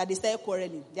blessed that they started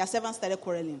quarreling. Their servants started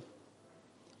quarreling.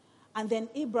 And then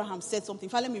Abraham said something.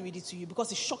 Let me read it to you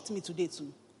because it shocked me today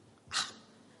too.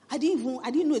 I didn't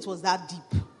know it was that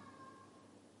deep.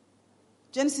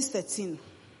 Genesis 13.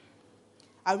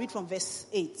 I'll read from verse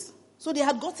 8. So they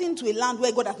had gotten to a land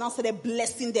where God had now started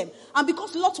blessing them. And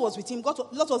because Lot was with him,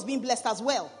 Lot was being blessed as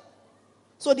well.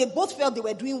 So they both felt they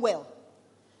were doing well.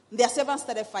 Their servants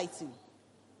started fighting.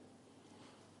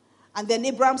 And then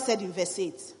Abraham said in verse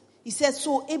 8, he said,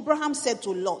 so Abraham said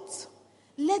to Lot,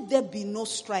 let there be no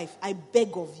strife, I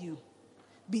beg of you,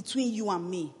 between you and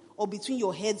me, or between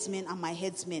your headsmen and my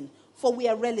headsmen, for we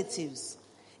are relatives.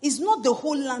 Is not the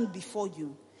whole land before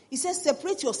you? He says,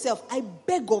 separate yourself, I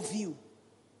beg of you.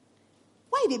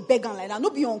 Why they beg like that? No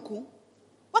be uncle.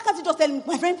 Why can't you just tell him,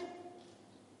 my friend?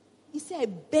 He said, I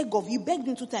beg of you. He begged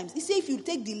him 2 times. He said, if you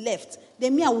take the left,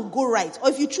 then me, I will go right. Or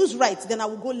if you choose right, then I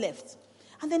will go left.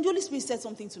 And then the Holy Spirit said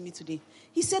something to me today.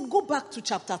 He said, go back to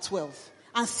chapter 12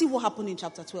 and see what happened in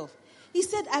chapter 12. He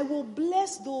said, I will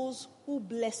bless those who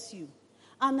bless you,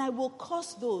 and I will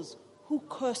curse those who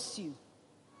curse you.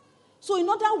 So in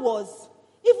other words,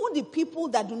 even the people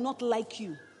that do not like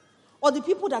you, or the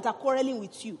people that are quarreling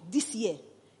with you this year,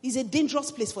 is a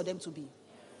dangerous place for them to be.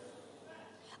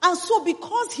 And so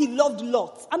because he loved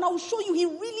Lot, and I will show you he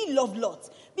really loved Lot,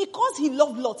 because he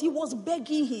loved Lot, he was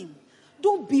begging him,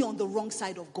 don't be on the wrong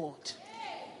side of God.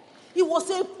 He was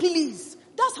saying, please,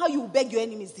 that's how you beg your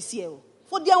enemies this year,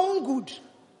 for their own good.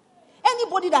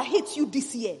 Anybody that hates you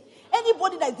this year,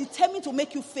 anybody that is determined to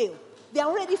make you fail, they are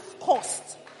already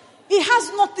cursed. It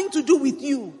has nothing to do with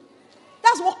you.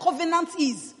 That's what covenant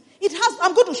is.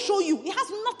 I'm going to show you. It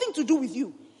has nothing to do with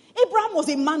you. Abraham was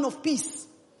a man of peace.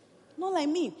 Not like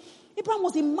me. Abraham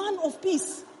was a man of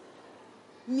peace.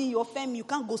 Me, your family, you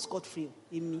can't go scot-free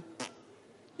in me.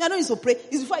 I don't need to pray.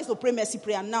 It's before I used to pray mercy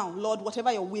prayer. Now, Lord,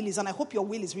 whatever your will is, and I hope your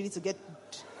will is really to get.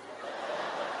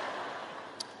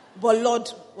 But Lord,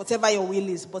 whatever your will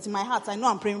is. But in my heart, I know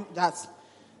I'm praying that.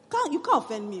 You can't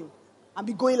offend me and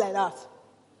be going like that.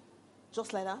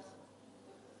 Just like that?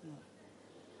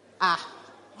 No.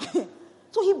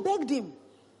 So he begged him.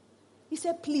 He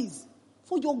said, please,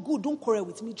 for your good, don't quarrel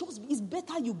with me. It's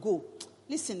better you go.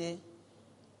 Listen,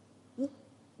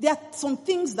 there are some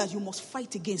things that you must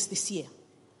fight against this year.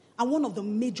 And one of the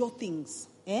major things,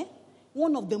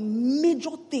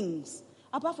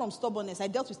 apart from stubbornness, I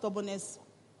dealt with stubbornness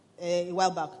a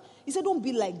while back. He said, don't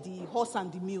be like the horse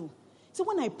and the mule. He said,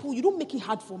 when I pull you, don't make it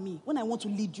hard for me when I want to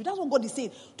lead you. That's what God is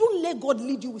saying. Don't let God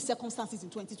lead you with circumstances in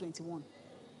 2021.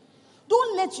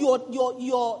 Don't let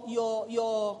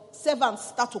your servants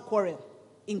start to quarrel,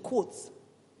 in quotes.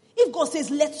 If God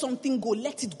says, let something go,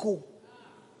 let it go.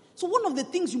 So one of the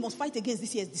things you must fight against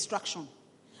this year is distraction.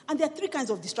 And there are 3 kinds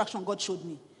of distraction God showed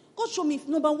me. God showed me,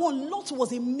 number 1, Lot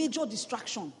was a major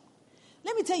distraction.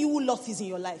 Let me tell you who Lot is in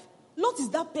your life. Lot is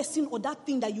that person or that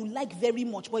thing that you like very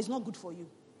much, but it's not good for you.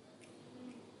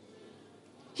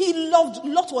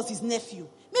 Lot was his nephew.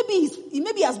 Maybe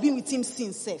he has been with him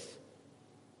since safe.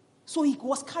 So he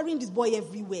was carrying this boy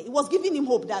everywhere. He was giving him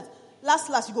hope that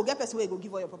last, you go get person where you go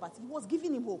give all your property. He was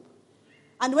giving him hope.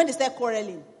 And when they started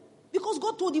quarreling, because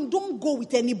God told him, don't go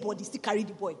with anybody, still carry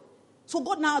the boy. So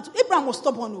God now, Abraham was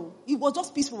stubborn. No. He was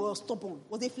just peaceful, he was stubborn. He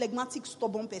was a phlegmatic,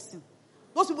 stubborn person.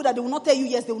 Those people that they will not tell you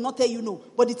yes, they will not tell you no.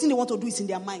 But the thing they want to do is in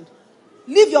their mind.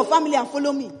 Leave your family and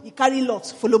follow me. He carry Lot,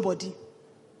 follow body.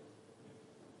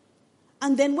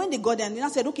 And then when they got there, they now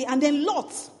said, okay. And then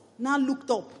Lot now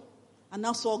looked up and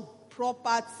now saw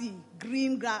property,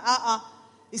 green ground.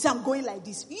 He said, I'm going like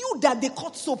this. You that they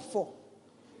cut soap for.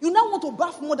 You now want to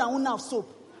bath more than 1 hour of soap.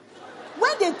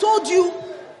 When they told you,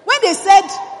 when they said,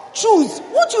 choose,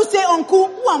 won't you say, uncle,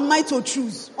 who am I to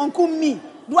choose? Uncle, me.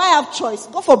 Do I have choice?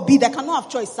 God forbid, I cannot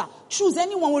have choice, sir. Choose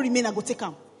anyone will remain, I go take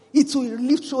him. It will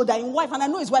lift shoulder in wife. And I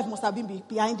know his wife must have been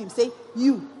behind him. Say,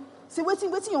 you. Say, waiting,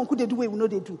 your uncle, they do what we know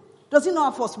they do. Does he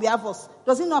not have us? We have us.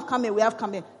 Does he not have camel? We have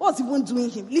camel. What's even doing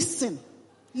him? Listen.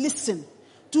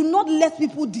 Do not let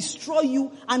people destroy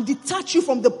you and detach you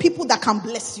from the people that can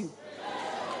bless you.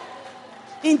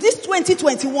 In this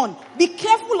 2021, be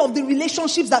careful of the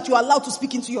relationships that you allow to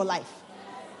speak into your life.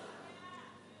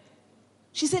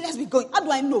 She said, let's be going. How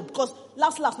do I know? Because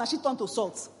last, now she turned to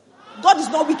salt. God is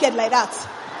not wicked like that.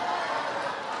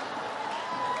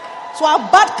 So a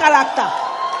bad character.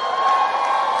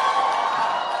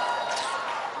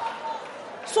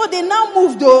 So they now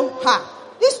moved though.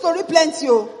 This story plenty.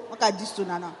 Look at this too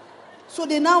now. So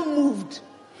they now moved.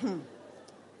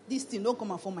 This thing don't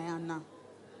come out from my hand now.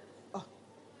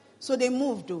 So they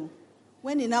moved though.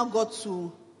 When they now got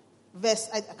to verse,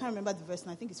 I can't remember the verse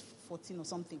now. I think it's 14 or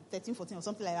something. 13, 14 or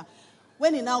something like that.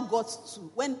 When he now got to,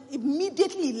 when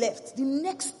immediately he left, the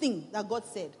next thing that God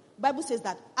said, the Bible says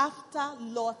that after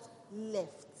Lot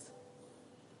left,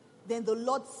 then the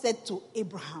Lord said to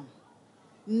Abraham,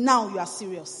 now you are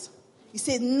serious. He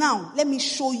said, now let me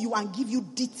show you and give you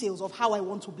details of how I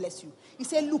want to bless you. He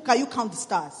said, look, can you count the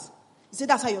stars? He said,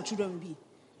 that's how your children will be.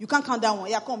 You can't count that one.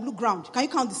 Yeah, come, look ground. Can you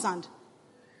count the sand?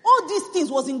 All these things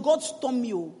was in God's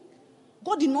tummy.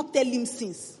 God did not tell him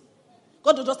since.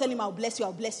 God will just tell him, I'll bless you,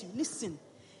 I'll bless you. Listen,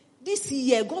 this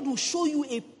year, God will show you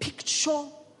a picture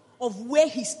of where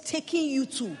he's taking you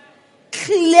to.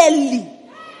 Clearly.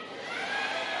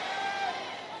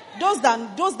 Those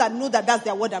that know that that's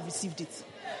their word have received it.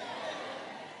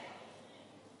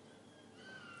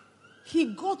 He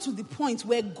got to the point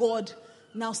where God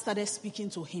now started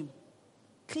speaking to him.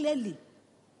 Clearly.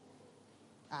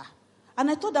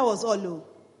 And I thought that was all low.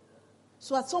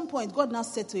 So at some point, God now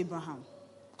said to Abraham,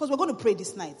 because we're going to pray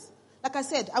this night. Like I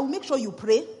said, I will make sure you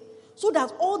pray so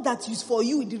that all that is for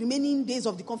you in the remaining days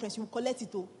of the conference, you will collect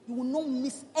it. You will not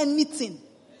miss anything.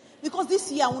 Because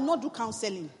this year, I will not do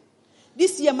counseling.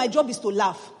 This year, my job is to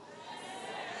laugh.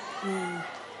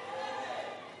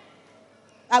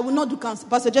 I will not do counsel.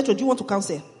 Pastor Jethro, do you want to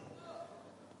counsel?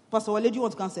 Pastor Wale, do you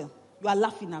want to counsel? You are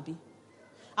laughing, Abby.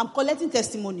 I'm collecting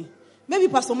testimony. Maybe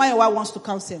Pastor Mayowa wants to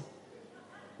counsel.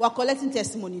 We are collecting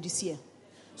testimony this year.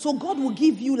 So God will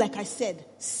give you, like I said,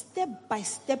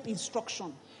 step-by-step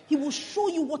instruction. He will show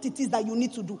you what it is that you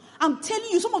need to do. I'm telling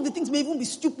you, some of the things may even be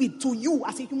stupid to you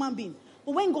as a human being.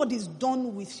 But when God is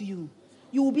done with you,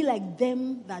 you will be like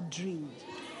them that dreamed.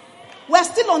 We're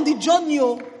still on the journey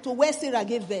to where Sarah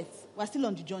gave birth. We're still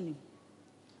on the journey.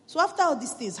 So after all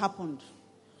these things happened,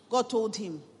 God told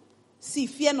him, see,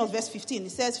 fear not, verse 15.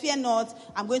 It says, fear not,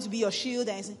 I'm going to be your shield.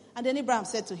 And then Abraham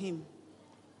said to him,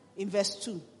 in verse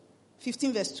 2,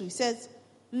 15 verse 2, he says,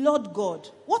 Lord God,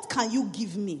 what can you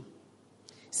give me?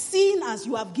 Seeing as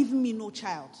you have given me no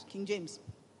child. King James.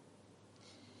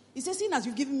 He says, seeing as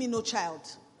you've given me no child.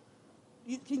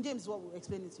 King James is what will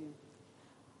explain it to you.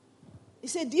 He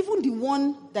said, even the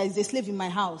one that is a slave in my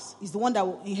house is the one that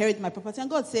will inherit my property. And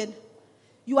God said,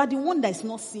 you are the one that is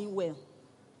not seeing well.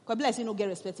 Because I say, no, get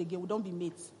respect again. We don't be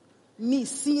mates. Me,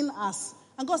 seeing as.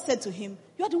 And God said to him,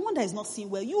 you are the one that is not seeing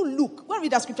well. You look. Go and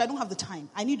read that scripture. I don't have the time.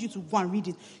 I need you to go and read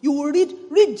it. You will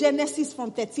read Genesis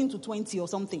from 13 to 20 or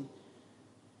something.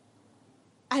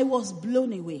 I was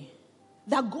blown away.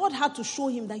 That God had to show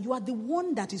him that you are the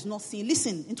one that is not seeing.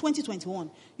 Listen, in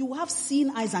 2021, you will have seeing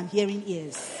eyes and hearing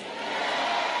ears.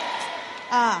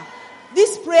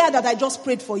 This prayer that I just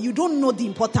prayed for, you don't know the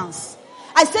importance.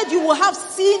 I said you will have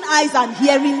seeing eyes and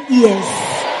hearing ears.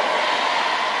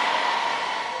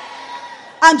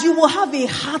 And you will have a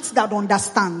heart that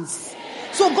understands.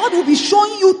 So God will be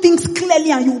showing you things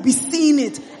clearly and you will be seeing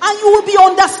it. And you will be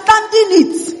understanding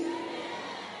it.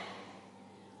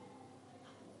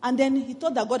 And then he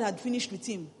thought that God had finished with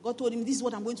him. God told him, this is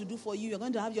what I'm going to do for you. You're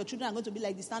going to have your children are going to be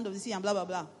like the sand of the sea and blah, blah,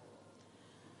 blah.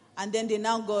 And then they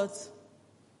now got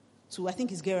to, I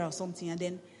think it's Gera or something. And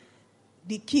then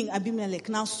the king Abimelech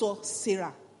now saw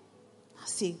Sarah. I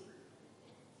say,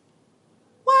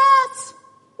 what?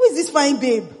 Who is this fine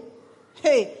babe?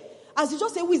 Hey, as you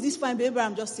just say, who is this fine babe?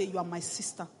 I'm just saying, you are my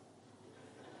sister.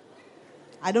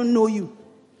 I don't know you.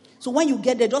 So when you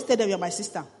get there, just tell them you're my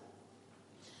sister.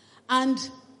 And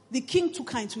the king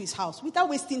took her into his house without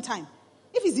wasting time.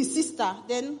 If it's his sister,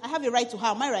 then I have a right to her.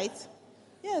 Am I right?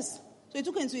 Yes. So he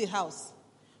took her into his house.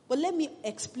 But let me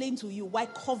explain to you why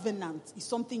covenant is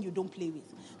something you don't play with.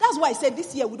 That's why I said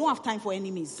this year we don't have time for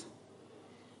enemies.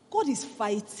 God is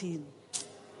fighting.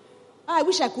 I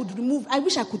wish I could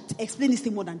explain this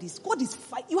thing more than this. God is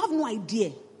fighting. You have no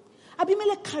idea.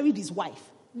 Abimelech carried his wife.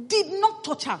 Did not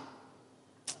touch her.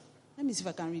 Let me see if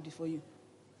I can read it for you.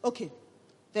 Okay.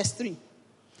 Verse 3.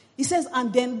 He says,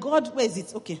 and then God, where is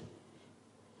it? Okay.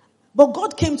 But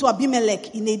God came to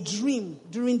Abimelech in a dream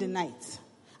during the night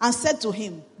and said to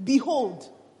him, behold,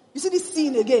 you see this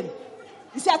scene again.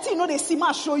 You see, I think you know the scene,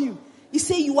 I'll show you. He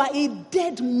said, you are a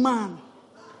dead man.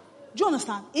 Do you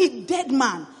understand? A dead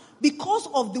man. Because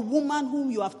of the woman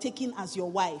whom you have taken as your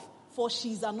wife, for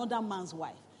she is another man's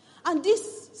wife. And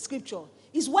this scripture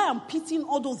is why I'm pitying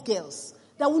all those girls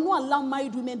that will not allow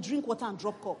married women drink water and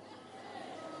drop cup.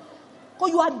 Because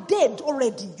you are dead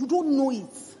already. You don't know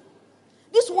it.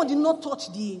 This one did not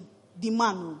touch the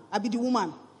man. I be the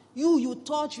woman. You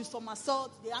touch, you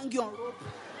somersault, they hang you on rope.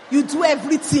 You do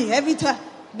everything. Every time.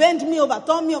 Bend me over,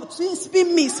 turn me over,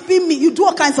 spin me. You do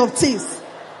all kinds of things.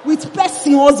 With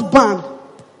person husband.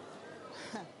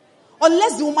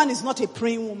 Unless the woman is not a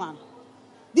praying woman.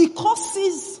 The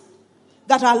causes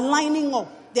that are lining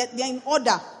up, they're in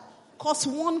order. Cause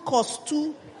 1, cause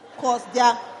 2, cause they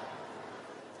are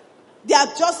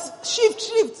just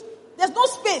shift. There's no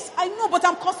space. I know, but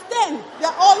I'm cause 10.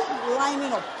 They're all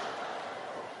lining up.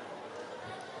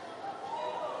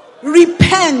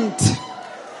 Repent.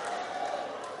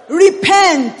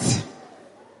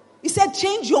 He said,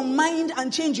 change your mind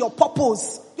and change your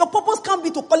purpose. Your purpose can't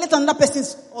be to collect another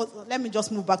person's. Oh, let me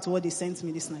just move back to what they sent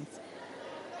me this night.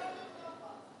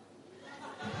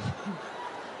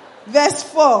 Verse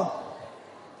 4.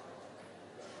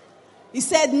 He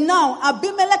said, now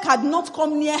Abimelech had not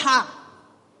come near her.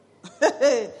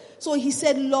 So he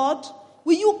said, Lord,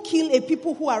 will you kill a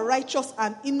people who are righteous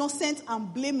and innocent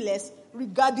and blameless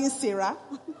regarding Sarah?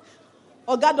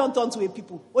 Or God don't turn to a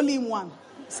people. Only in one.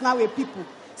 It's now a people.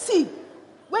 See,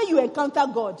 when you encounter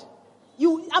God,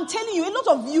 I'm telling you, a lot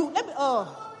of you,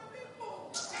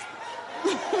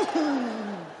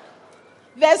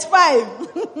 Verse 5.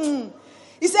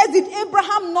 He says, did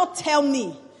Abraham not tell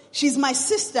me, she's my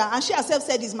sister, and she herself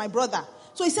said, is my brother.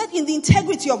 So he said, in the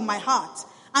integrity of my heart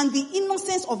and the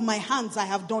innocence of my hands, I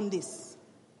have done this.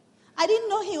 I didn't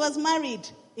know he was married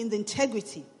in the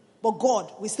integrity, but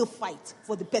God will still fight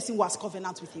for the person who has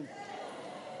covenant with him.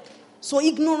 So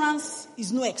ignorance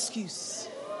is no excuse.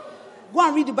 Go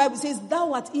and read the Bible. It says,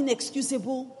 thou art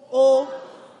inexcusable,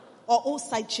 O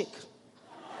side chick.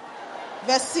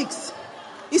 Verse 6.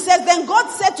 He says, then God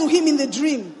said to him in the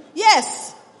dream,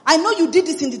 yes, I know you did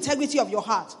this in the integrity of your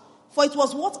heart. For it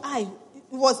was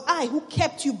I who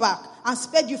kept you back and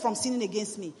spared you from sinning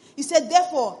against me. He said,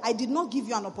 therefore, I did not give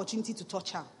you an opportunity to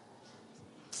touch her.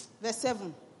 Verse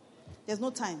 7. There's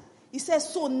no time. He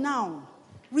says, so now,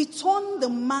 return the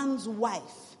man's wife,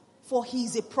 for he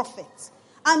is a prophet.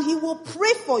 And he will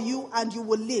pray for you and you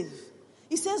will live.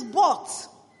 He says, but,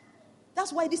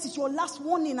 that's why this is your last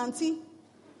warning, auntie.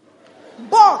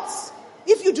 But,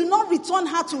 if you do not return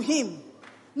her to him,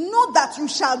 know that you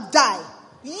shall die.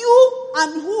 You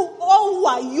and all who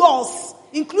are yours,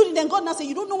 including, then God now say,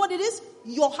 you don't know what it is?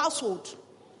 Your household.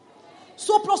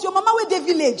 So plus your mama with the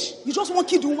village, you just won't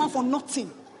kill the woman for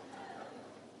nothing.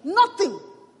 Nothing.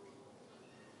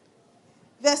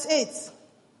 Verse 8.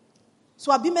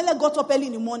 So Abimelech got up early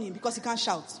in the morning because he can't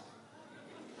shout.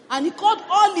 And he called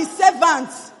all his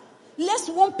servants.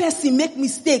 Lest one person make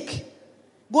mistake,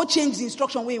 go change the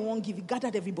instruction where he won't give. He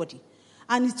gathered everybody.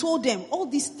 And he told them all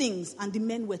these things, and the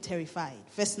men were terrified.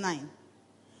 Verse 9.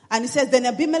 And he says, then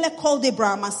Abimelech called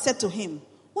Abraham and said to him,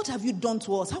 what have you done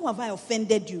to us? How have I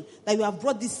offended you that you have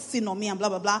brought this sin on me and blah,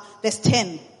 blah, blah. Verse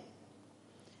 10.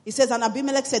 He says, and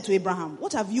Abimelech said to Abraham,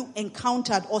 what have you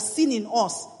encountered or seen in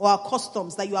us or our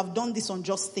customs that you have done this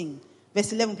unjust thing?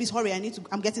 Verse 11, please hurry,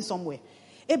 I'm getting somewhere.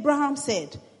 Abraham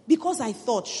said, because I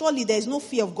thought, surely there is no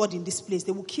fear of God in this place.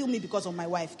 They will kill me because of my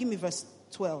wife. Give me verse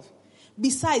 12.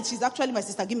 Besides, she's actually my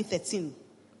sister. Give me 13.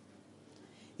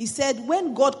 He said,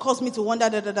 when God caused me to wander,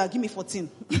 give me 14.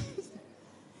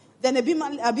 Then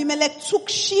Abimelech took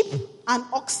sheep and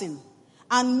oxen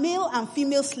and male and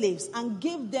female slaves and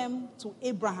gave them to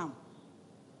Abraham.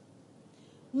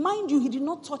 Mind you, he did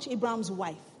not touch Abraham's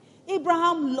wife.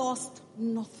 Abraham lost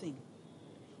nothing.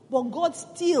 But God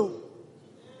still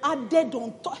added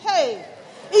on top. Hey,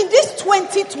 in this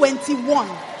 2021,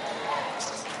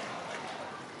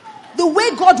 the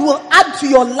way God will add to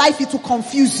your life, it will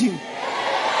confuse you.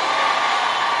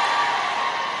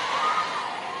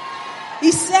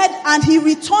 He said, and he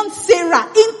returned Sarah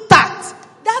intact.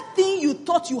 That thing you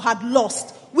thought you had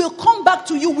lost will come back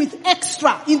to you with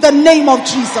extra in the name of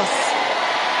Jesus.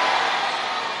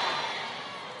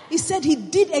 He said he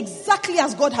did exactly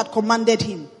as God had commanded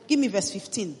him. Give me verse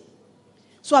 15.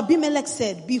 So Abimelech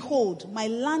said, behold, my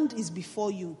land is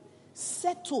before you.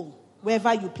 Settle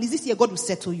wherever you please. This year God will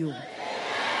settle you.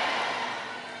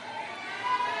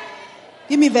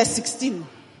 Give me verse 16.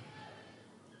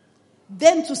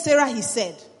 Then to Sarah he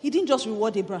said, he didn't just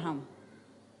reward Abraham.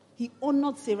 He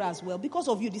honored Sarah as well. Because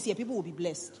of you this year, people will be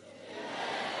blessed.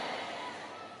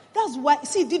 That's why,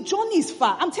 see, the journey is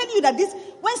far. I'm telling you that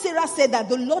when Sarah said that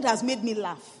the Lord has made me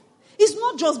laugh, it's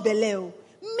not just Belial.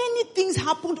 Many things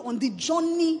happened on the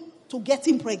journey to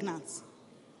getting pregnant.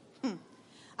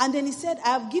 And then he said, I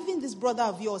have given this brother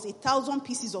of yours 1,000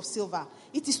 pieces of silver.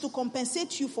 It is to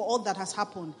compensate you for all that has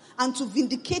happened and to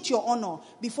vindicate your honor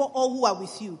before all who are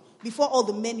with you, before all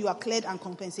the men you are cleared and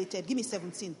compensated. Give me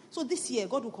 17. So this year,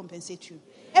 God will compensate you.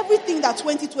 Everything that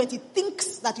 2020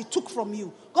 thinks that he took from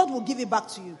you, God will give it back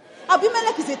to you.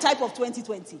 Abimelech is a type of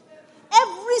 2020.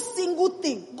 Every single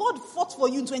thing, God fought for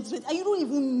you in 2020 and you don't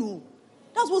even know.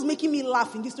 That's what's making me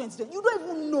laugh in this 2020. You don't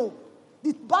even know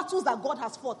the battles that God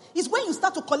has fought. It's when you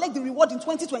start to collect the reward in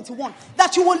 2021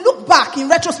 that you will look back in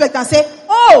retrospect and say,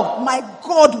 oh, my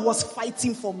God was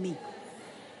fighting for me.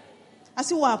 And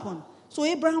see what happened. So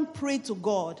Abraham prayed to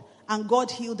God, and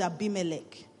God healed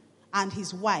Abimelech and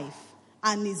his wife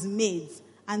and his maids,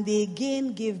 and they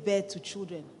again gave birth to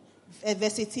children.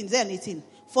 Verse 18, there 18.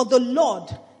 For the Lord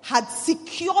had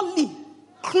securely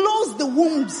closed the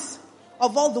wombs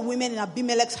of all the women in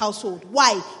Abimelech's household.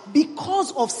 Why?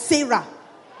 Because of Sarah.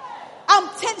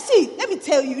 Let me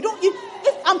tell you,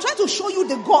 if I'm trying to show you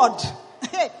the God,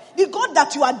 the God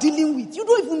that you are dealing with. You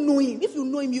don't even know him. If you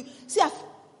know him,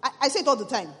 I say it all the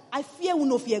time. I fear who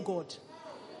no fear God.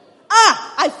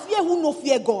 I fear who no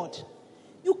fear God.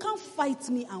 You can't fight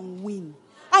me and win.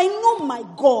 I know my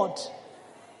God.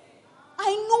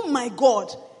 I know my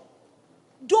God.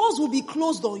 Doors will be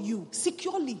closed on you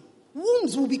securely.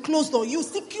 Wombs will be closed on you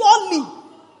securely.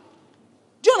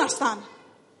 Do you understand?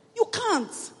 You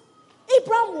can't.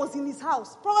 Abraham was in his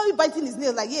house, probably biting his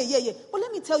nails like, yeah. But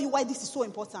let me tell you why this is so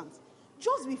important.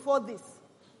 Just before this,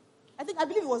 I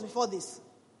believe it was before this,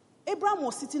 Abraham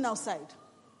was sitting outside.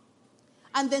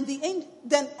 And then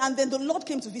the Lord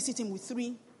came to visit him with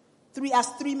three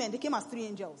men. They came as three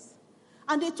angels.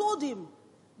 And they told him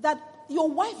that your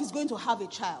wife is going to have a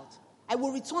child. I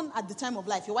will return at the time of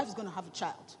life. Your wife is going to have a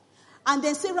child. And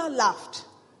then Sarah laughed.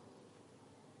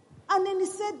 And then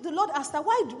the Lord asked her,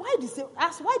 why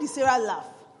did Sarah laugh?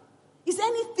 Is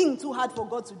anything too hard for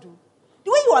God to do?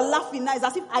 The way you are laughing now is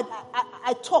as if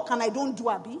I talk and I don't do,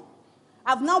 Abi.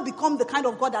 I've now become the kind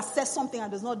of God that says something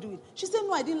and does not do it. She said,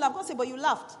 no, I didn't laugh. God said, but you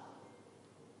laughed.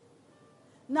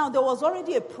 Now, there was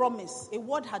already a promise. A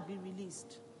word had been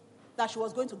released that she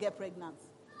was going to get pregnant.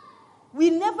 We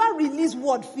never release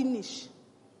word finish.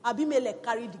 Abimelech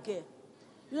carried the girl.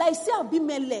 Like say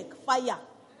Abimelech, fire.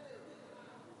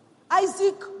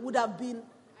 Isaac would have been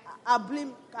I'm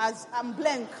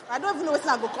blank. I don't even know what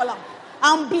I go call him.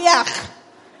 I'm blank.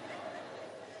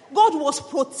 God was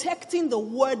protecting the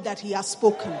word that he has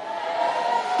spoken.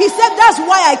 He said, that's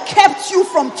why I kept you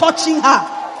from touching her.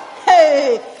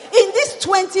 Hey, in this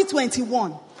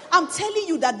 2021, I'm telling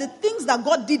you that the things that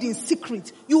God did in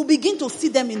secret, you will begin to see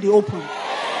them in the open.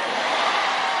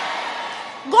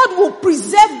 God will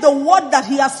preserve the word that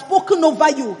he has spoken over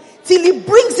you till he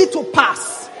brings it to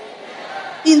pass.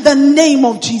 In the name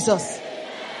of Jesus.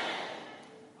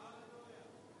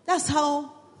 That's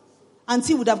how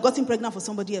Auntie would have gotten pregnant for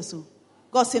somebody else. So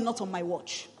God said, not on my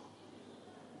watch.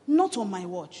 Not on my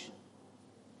watch.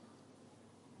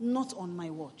 Not on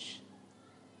my watch.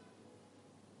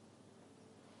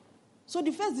 So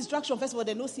the first distraction, first of all,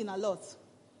 they know sin a lot.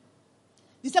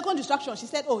 The second distraction, she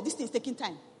said, oh, this thing's taking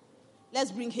time.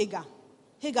 Let's bring Hagar.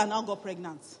 Hagar now got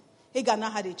pregnant. Hagar now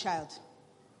had a child.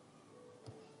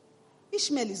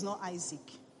 Ishmael is not Isaac.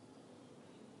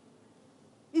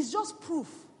 It's just proof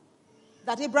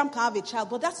that Abraham can have a child,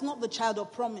 but that's not the child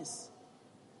of promise.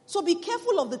 So be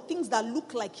careful of the things that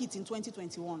look like it in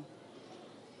 2021.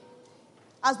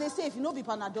 As they say, if you know be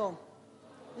Panadol,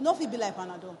 you know if it be like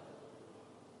Panadol.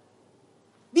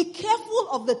 Be careful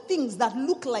of the things that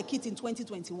look like it in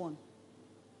 2021.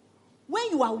 When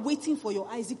you are waiting for your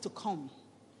Isaac to come,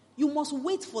 You must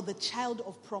wait for the child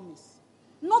of promise.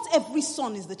 Not every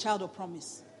son is the child of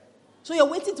promise. So you're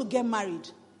waiting to get married.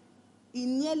 It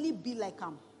nearly be like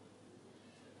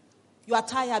you are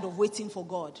tired of waiting for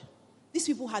God. These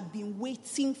people had been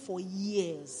waiting for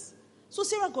years. So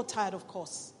Sarah got tired, of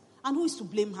course. And who is to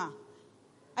blame her?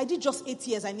 I did just 8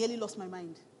 years. I nearly lost my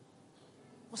mind.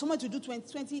 For someone to do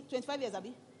 25 years,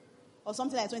 Abby? Or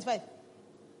something like 25.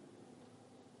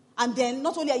 And then,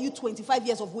 not only are you 25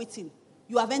 years of waiting,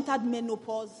 you have entered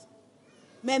menopause,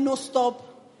 menostop,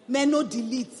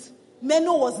 meno-delete.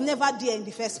 Meno was never there in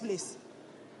the first place.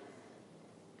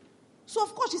 So,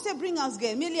 of course, she said, bring us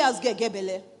girl. Merely us girl,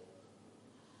 gebele.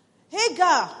 Hey,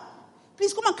 girl,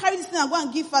 please come and carry this thing and go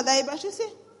and give Father Abraham. She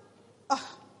said,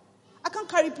 I can't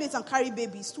carry plates and carry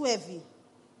baby. It's too heavy.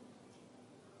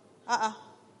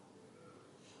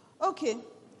 Okay.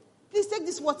 Please take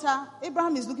this water.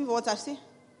 Abraham is looking for water. She said,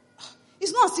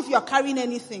 it's not as if you are carrying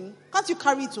anything. Can't you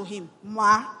carry it to him?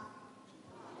 Ma.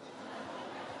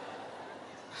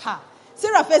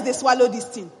 Sarah first, they swallowed this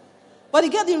thing. But the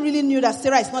girl didn't really knew that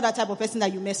Sarah is not that type of person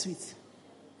that you mess with.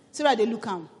 Sarah, they look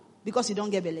am because you don't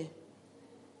get belly.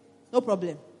 No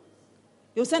problem.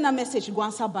 They will send a message, she go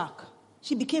answer back.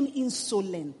 She became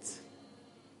insolent.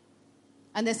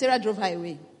 And then Sarah drove her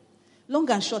away. Long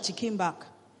and short, she came back.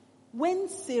 When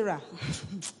Sarah,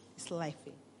 it's life.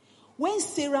 When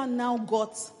Sarah now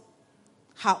got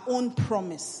her own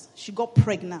promise, she got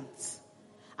pregnant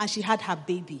and she had her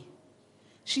baby.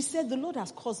 She said, the Lord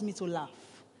has caused me to laugh.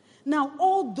 Now,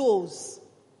 all those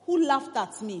who laughed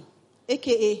at me,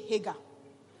 a.k.a. Hagar,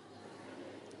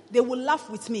 they will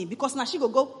laugh with me because now she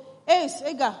go, hey,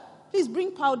 Hagar, please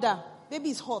bring powder.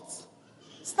 Baby is hot.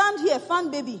 Stand here,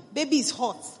 fan baby. Baby is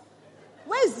hot.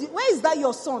 Where is that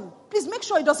your son? Please make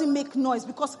sure he doesn't make noise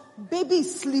because baby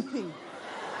is sleeping.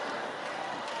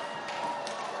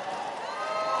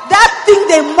 That thing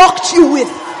they mocked you with.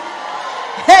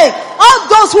 Hey, all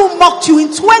those who mocked you in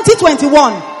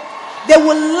 2021, they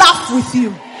will laugh with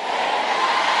you.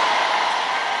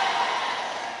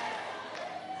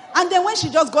 And then when she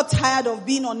just got tired of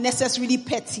being unnecessarily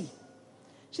petty,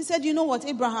 she said, you know what,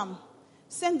 Abraham,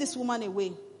 send this woman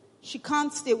away. She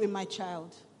can't stay with my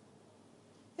child.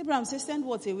 Abraham said, send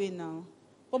what away now?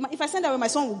 But if I send her away, my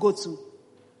son will go too.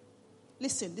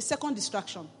 Listen, the second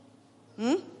distraction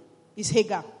is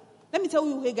Hagar. Let me tell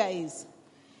you who Hagar is.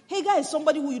 Hagar is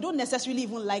somebody who you don't necessarily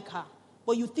even like her,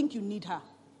 but you think you need her.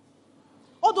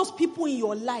 All those people in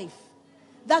your life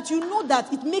that you know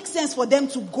that it makes sense for them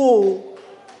to go,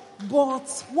 but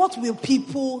what will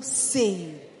people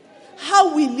say?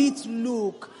 How will it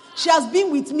look? She has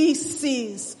been with me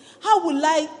since. How will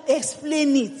I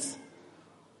explain it?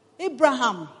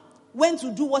 Abraham went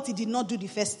to do what he did not do the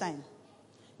first time.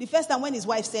 The first time when his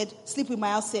wife said, sleep with my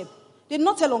house, they did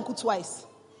not tell uncle twice.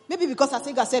 Maybe because as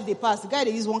Hagar said they passed, the guy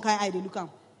they use one kind of eye, they look at.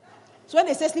 So when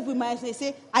they say sleep with my house, they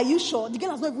say, are you sure? The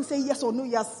girl has not even said yes or no,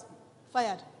 yes.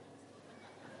 Fired.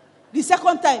 The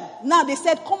second time, now they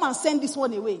said, come and send this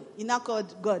one away. He now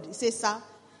called God. He says, sir,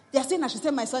 they are saying I should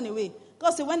send my son away.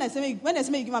 God said, when I say you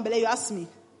give my belly, you ask me.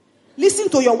 Listen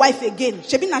to your wife again.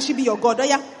 She be your God. Oh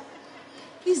yeah.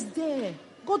 He's there.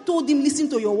 God told him, listen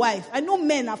to your wife. I know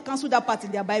men have cancelled that part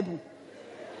in their Bible.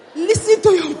 Listen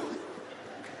to your wife.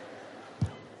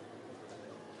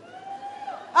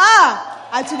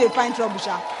 I too they find trouble,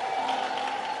 Sha.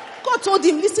 God told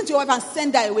him, listen to your wife and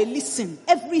send her away. Listen,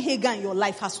 every Hagar in your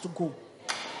life has to go.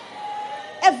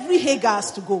 Every Hagar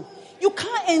has to go. You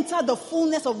can't enter the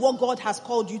fullness of what God has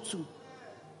called you to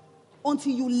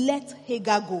until you let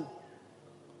Hagar go.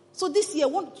 So this year,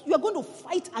 you are going to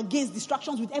fight against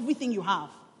distractions with everything you have.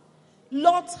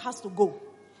 Lot has to go.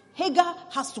 Hagar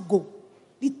has to go.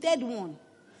 The third one,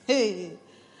 1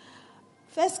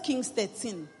 Kings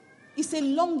 13. It's a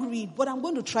long read, but I'm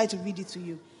going to try to read it to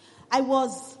you. In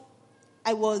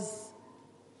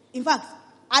fact,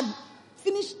 I'd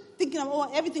finished thinking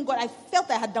about everything God, I felt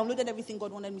I had downloaded everything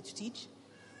God wanted me to teach.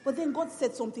 But then God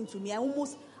said something to me. I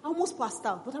almost passed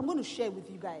out, but I'm going to share with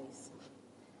you guys.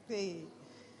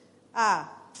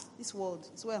 This world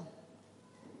is well.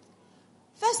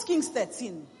 1 Kings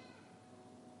 13.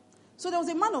 So there was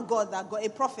a man of God that got a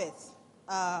prophet.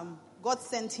 God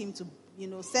sent him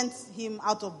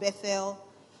out of Bethel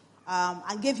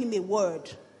and gave him a word.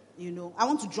 I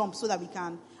want to jump so that we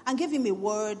can. And gave him a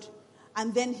word,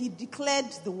 and then he declared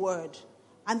the word.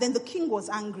 And then the king was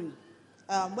angry.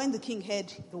 When the king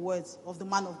heard the words of the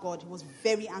man of God, he was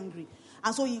very angry.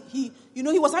 And so he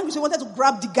was angry, so he wanted to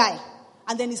grab the guy.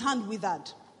 And then his hand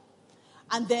withered.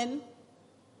 And then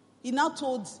he now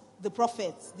told the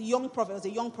prophet, the young prophet, was a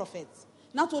young prophet,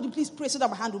 Now told him, please pray so that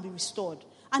my hand will be restored.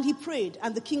 And he prayed,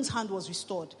 and the king's hand was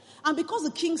restored. And because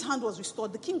the king's hand was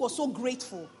restored, the king was so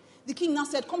grateful. The king now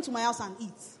said, come to my house and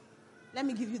eat. Let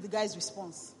me give you the guy's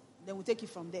response. Then we'll take it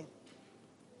from there.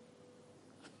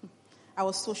 I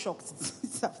was so shocked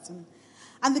this afternoon.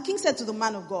 And the king said to the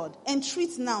man of God,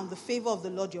 entreat now the favor of the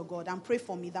Lord your God and pray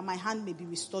for me that my hand may be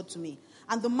restored to me.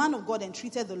 And the man of God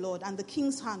entreated the Lord, and the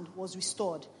king's hand was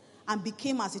restored and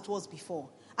became as it was before.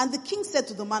 And the king said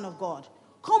to the man of God,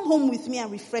 come home with me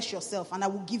and refresh yourself, and I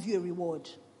will give you a reward.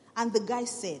 And the guy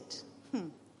said,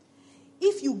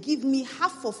 if you give me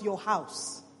half of your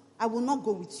house, I will not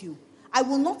go with you. I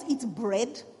will not eat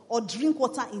bread or drink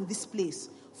water in this place.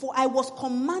 For I was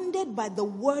commanded by the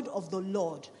word of the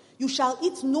Lord, you shall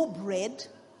eat no bread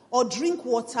or drink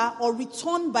water or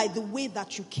return by the way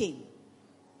that you came.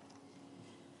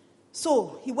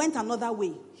 So he went another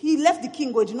way. He left the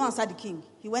king, but he did not answer the king.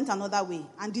 He went another way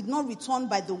and did not return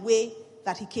by the way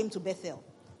that he came to Bethel.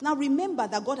 Now remember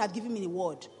that God had given him a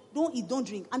word. Don't eat, don't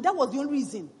drink. And that was the only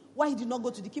reason why he did not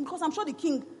go to the king. Because I'm sure the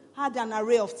king had an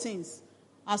array of things.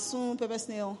 Asun, pepper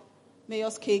snail,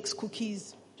 mayor's cakes,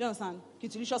 cookies. Do you understand?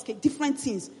 Delicious cake, different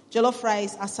things. Jollof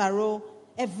rice, asaro,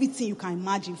 everything you can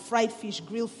imagine. Fried fish,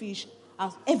 grilled fish,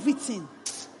 everything.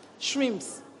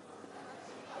 Shrimps.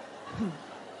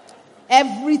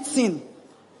 Everything.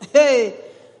 Hey.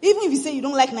 Even if you say you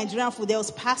don't like Nigerian food, there was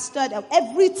pasta,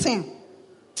 everything.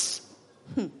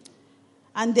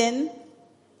 And then,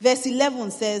 verse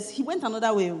 11 says, he went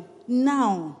another way.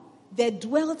 Now, there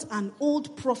dwelt an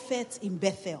old prophet in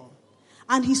Bethel.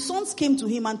 And his sons came to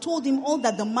him and told him all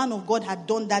that the man of God had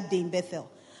done that day in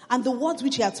Bethel. And the words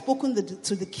which he had spoken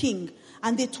to the king.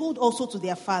 And they told also to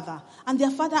their father. And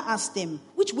their father asked them,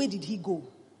 which way did he go?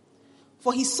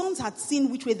 For his sons had seen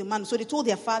which way the man. So they told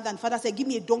their father, and father said, give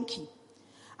me a donkey.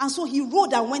 And so he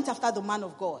rode and went after the man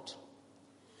of God.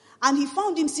 And he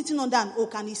found him sitting under an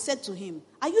oak, and he said to him,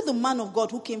 are you the man of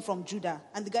God who came from Judah?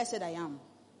 And the guy said, I am.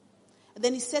 And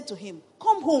then he said to him,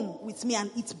 come home with me and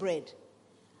eat bread.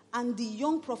 And the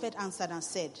young prophet answered and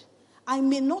said, I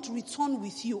may not return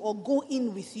with you or go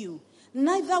in with you.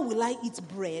 Neither will I eat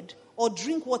bread or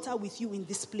drink water with you in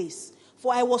this place.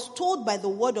 For I was told by the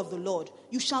word of the Lord,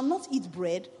 you shall not eat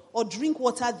bread or drink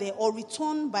water there or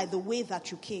return by the way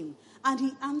that you came. And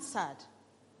he answered,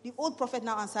 the old prophet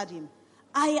now answered him,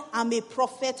 I am a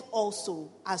prophet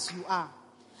also, as you are.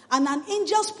 And an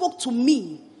angel spoke to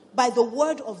me by the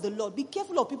word of the Lord. Be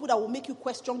careful of people that will make you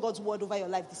question God's word over your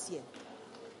life this year.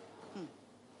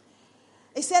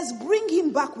 It says, bring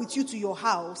him back with you to your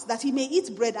house, that he may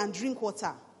eat bread and drink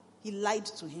water. He lied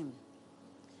to him.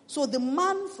 So the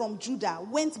man from Judah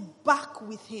went back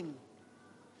with him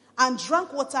and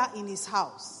drank water in his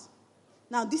house.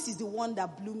 Now this is the one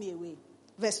that blew me away.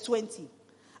 Verse 20.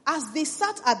 As they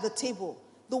sat at the table,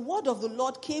 the word of the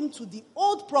Lord came to the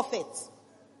old prophet.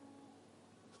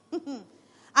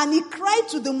 And he cried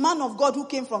to the man of God who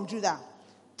came from Judah.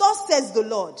 Thus says the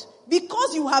Lord,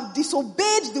 because you have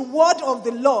disobeyed the word of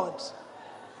the Lord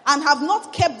and have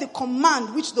not kept the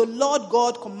command which the Lord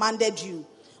God commanded you,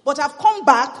 but have come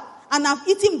back and have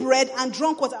eaten bread and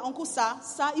drunk water. Uncle, sir,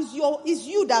 it's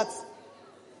you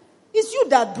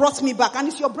that brought me back, and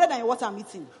it's your bread and your water I'm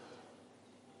eating.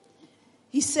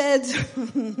 He said,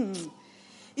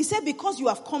 because you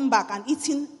have come back and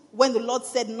eaten when the Lord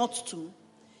said not to,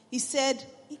 he said,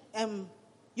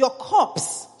 your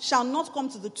corpse shall not come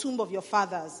to the tomb of your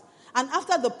fathers. And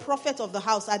after the prophet of the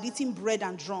house had eaten bread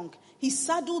and drunk, he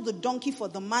saddled the donkey for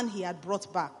the man he had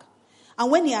brought back.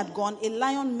 And when he had gone, a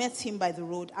lion met him by the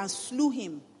road and slew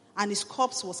him, and his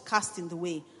corpse was cast in the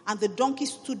way. And the donkey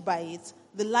stood by it.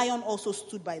 The lion also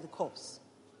stood by the corpse.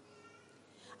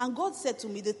 And God said to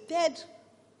me, the third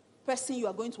person you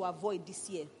are going to avoid this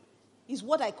year is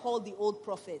what I call the old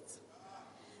prophet.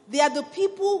 They are the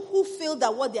people who feel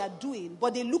that what they are doing,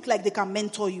 but they look like they can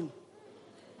mentor you.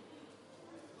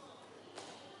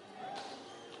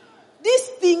 This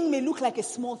thing may look like a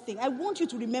small thing. I want you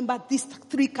to remember these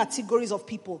three categories of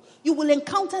people. You will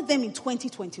encounter them in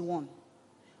 2021.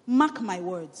 Mark my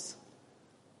words.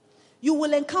 You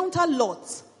will encounter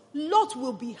Lot. Lot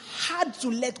will be hard to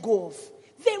let go of.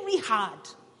 Very hard.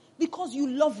 Because you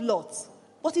love Lot.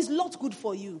 But is Lot good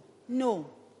for you? No.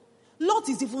 Lot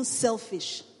is even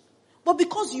selfish. But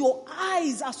because your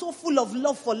eyes are so full of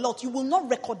love for Lot, you will not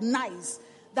recognize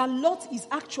that Lot is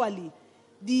actually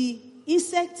the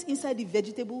insect inside the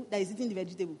vegetable that is eating the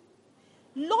vegetable.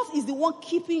 Lot is the one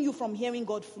keeping you from hearing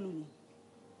God fully.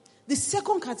 The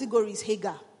second category is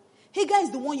Hagar. Hagar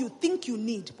is the one you think you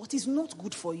need, but is not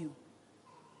good for you.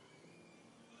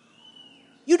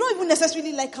 You don't even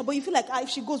necessarily like her, but you feel like, if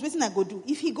she goes, what I go do?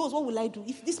 If he goes, what will I do?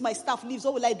 If this my staff leaves,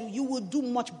 what will I do? You will do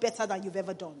much better than you've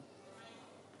ever done.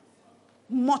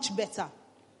 Much better.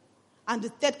 And the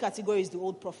third category is the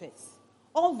old prophets.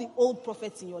 All the old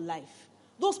prophets in your life.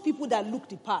 Those people that look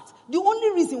the part. The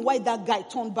only reason why that guy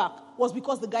turned back was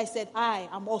because the guy said, I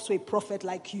am also a prophet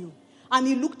like you. And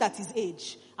he looked at his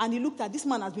age. And he looked at, this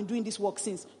man has been doing this work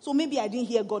since. So maybe I didn't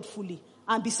hear God fully.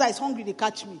 And besides, hungry they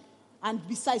catch me. And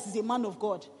besides, he's a man of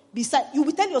God. Besides, you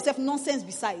will tell yourself nonsense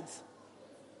besides.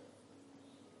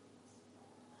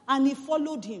 And he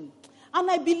followed him.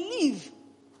 And I believe,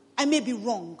 I may be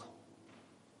wrong.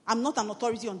 I'm not an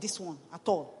authority on this one at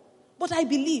all. But I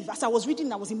believe, as I was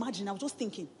reading, I was imagining, I was just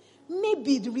thinking,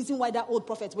 maybe the reason why that old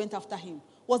prophet went after him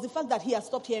was the fact that he had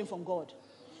stopped hearing from God.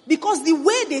 Because the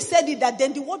way they said it, that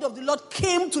then the word of the Lord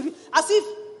came to him, as if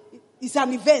it's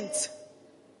an event.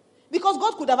 Because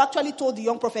God could have actually told the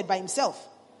young prophet by himself.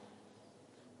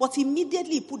 But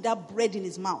immediately he put that bread in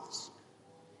his mouth.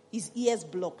 His ears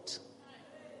blocked.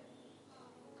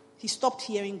 He stopped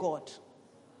hearing God.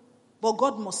 But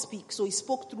God must speak, so he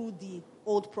spoke through the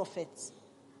old prophets.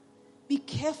 Be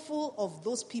careful of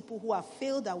those people who have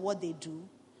failed at what they do,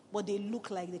 but they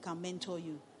look like they can mentor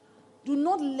you. Do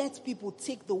not let people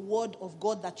take the word of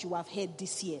God that you have heard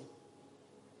this year.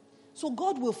 So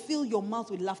God will fill your mouth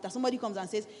with laughter. Somebody comes and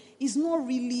says, that's not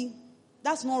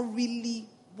really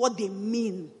what they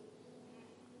mean.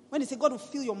 When they say God will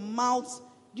fill your mouth,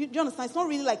 do you understand? It's not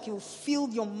really like he'll fill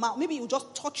your mouth. Maybe he'll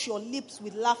just touch your lips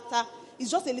with laughter.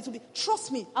 It's just a little bit.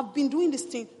 Trust me, I've been doing this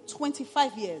thing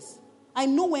 25 years. I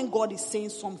know when God is saying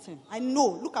something. I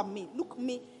know. Look at me. Look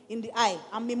me in the eye.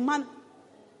 I'm a man.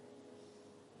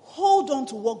 Hold on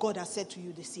to what God has said to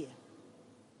you this year.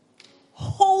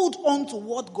 Hold on to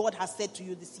what God has said to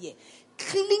you this year.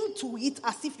 Cling to it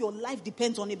as if your life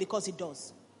depends on it, because it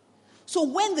does. So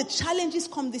when the challenges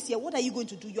come this year, what are you going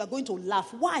to do? You are going to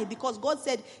laugh. Why? Because God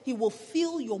said he will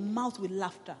fill your mouth with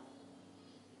laughter.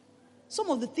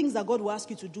 Some of the things that God will ask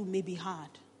you to do may be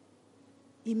hard.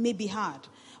 It may be hard.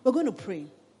 We're going to pray.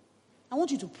 I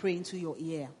want you to pray into your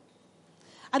ear.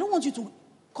 I don't want you to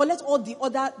collect all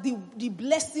the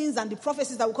blessings and the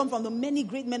prophecies that will come from the many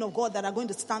great men of God that are going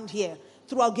to stand here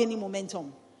throughout gaining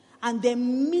momentum, and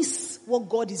then miss what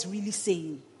God is really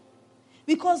saying.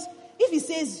 Because if he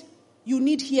says you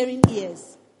need hearing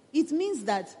ears, it means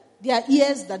that there are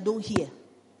ears that don't hear.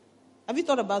 Have you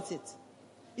thought about it?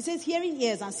 It says hearing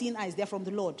ears and seeing eyes, they're from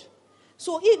the Lord.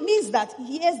 So it means that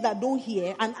ears that don't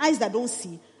hear and eyes that don't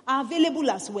see are available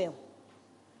as well.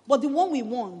 But the one we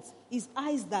want is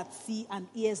eyes that see and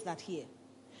ears that hear.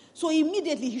 So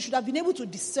immediately he should have been able to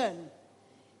discern,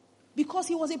 because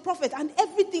he was a prophet and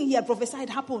everything he had prophesied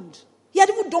happened. He had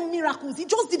even done miracles. He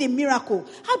just did a miracle.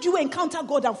 How do you encounter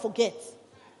God and forget?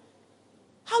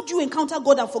 How do you encounter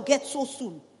God and forget so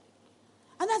soon?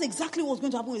 And that's exactly what's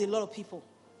going to happen with a lot of people.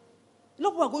 A lot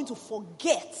of people are going to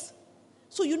forget.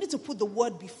 So you need to put the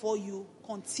word before you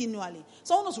continually.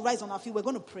 So I want us to rise on our feet. We're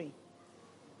going to pray.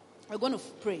 We're going to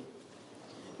pray.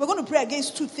 We're going to pray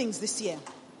against two things this year.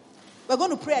 We're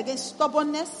going to pray against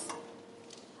stubbornness,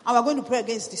 and we're going to pray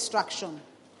against distraction.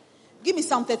 Give me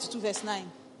Psalm 32 verse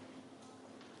 9.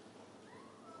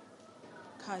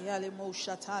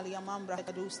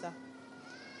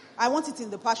 I want it in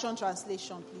the Passion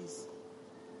Translation, please.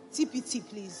 TPT,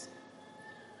 please.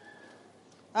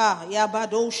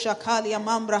 Yabado shakali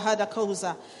amambra hada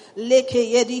kauza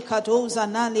leke yedi kadoza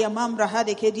nali amambra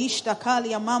hada kedishta kali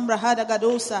amambra hada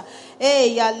gadosa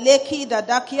ya leki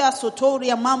dadakia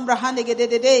sotori amambra hande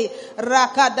gedede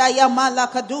rakadaya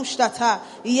malakadushta ta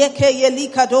yeke yeli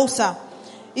kadosa.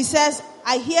 It says,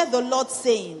 I hear the Lord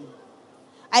saying,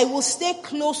 I will stay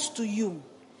close to you,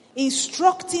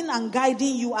 instructing and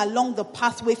guiding you along the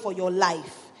pathway for your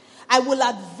life. I will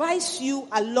advise you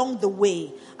along the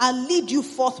way and lead you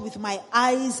forth with my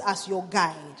eyes as your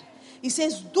guide. He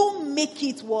says, don't make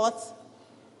it what?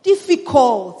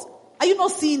 Difficult. Are you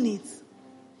not seeing it?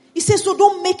 He says, so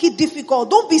don't make it difficult.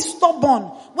 Don't be stubborn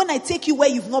when I take you where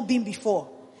you've not been before.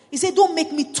 He said, don't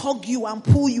make me tug you and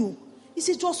pull you. He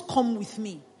said, just come with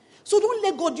me. So don't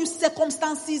let God use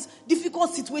circumstances,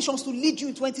 difficult situations to lead you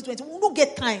in 2020. We don't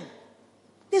get time.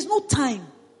 There's no time.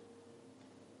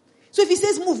 So if he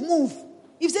says move, move.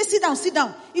 If he says sit down, sit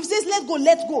down. If he says let go,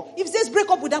 let go. If he says break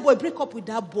up with that boy, break up with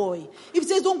that boy. If he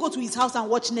says don't go to his house and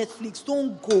watch Netflix,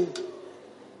 don't go.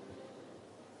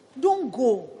 Don't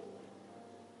go.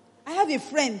 I have a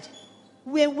friend,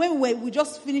 when we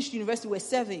just finished university, we were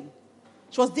serving.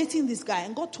 She was dating this guy,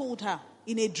 and God told her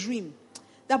in a dream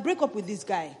that break up with this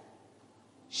guy.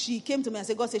 She came to me and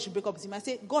said, God said she break up with him. I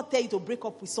said, God tell you to break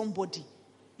up with somebody.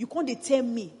 You can't tell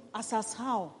me, as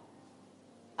how?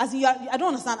 As in, I don't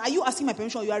understand. Are you asking my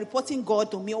permission or you are reporting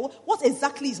God to me? Or what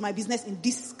exactly is my business in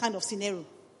this kind of scenario?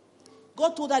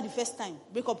 God told her the first time,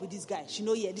 break up with this guy. She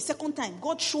know, yeah. The second time,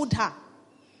 God showed her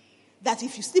that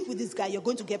if you sleep with this guy, you're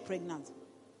going to get pregnant.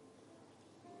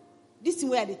 This is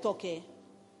where they talk, eh?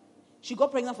 She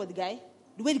got pregnant for the guy.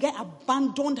 The way the guy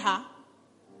abandoned her,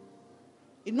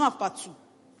 it did not have part 2.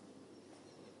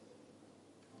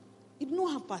 It did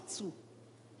not have part 2.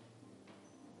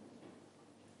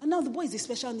 And now the boy is a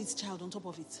special needs child on top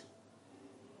of it.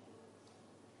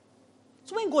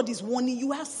 So when God is warning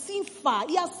you, have seen far.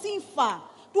 He has seen far.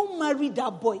 Don't marry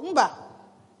that boy.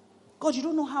 God, you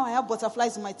don't know how I have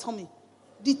butterflies in my tummy.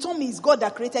 The tummy is God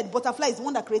that created it. Butterfly is the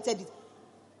one that created it.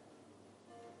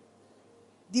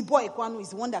 The boy, Kwanu, is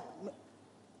the one that,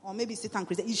 or maybe Satan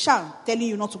created it. He shall telling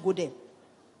you not to go there.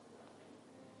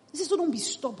 He says, so don't be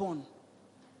stubborn.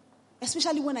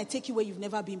 Especially when I take you where you've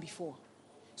never been before.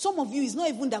 Some of you, it's not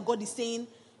even that God is saying,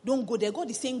 don't go there. God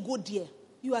is saying, go there.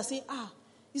 You are saying,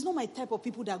 it's not my type of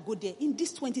people that go there. In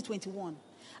this 2021,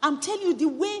 I'm telling you the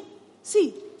way,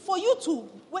 see, for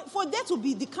there to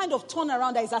be the kind of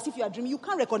turnaround that is as if you are dreaming, you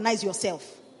can't recognize yourself.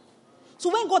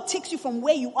 So when God takes you from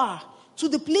where you are to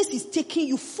the place He's taking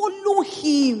you, follow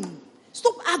Him.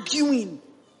 Stop arguing.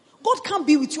 God can't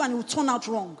be with you and it will turn out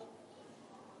wrong.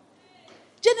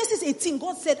 Genesis 18,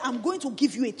 God said, I'm going to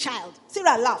give you a child.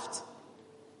 Sarah laughed.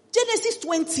 Genesis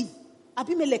 20,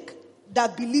 Abimelech,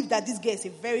 that believed that this girl is a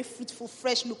very fruitful,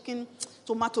 fresh-looking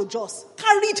tomato juice,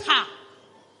 carried her.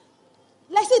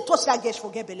 Like say, touch that girl,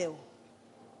 forget Beleo.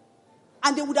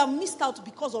 And they would have missed out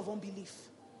because of unbelief.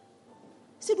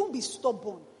 He said, don't be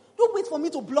stubborn. Don't wait for me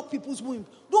to block people's womb.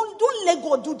 Don't let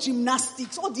God do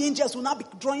gymnastics. All the angels will now be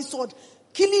drawing sword,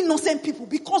 killing innocent people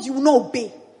because you will not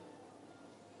obey.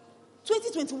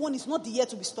 2021 is not the year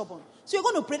to be stubborn. So you're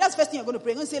going to pray. That's the first thing you're going to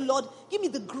pray. You're going to say, Lord, give me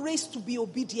the grace to be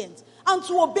obedient and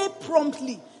to obey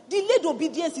promptly. Delayed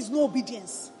obedience is no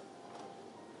obedience.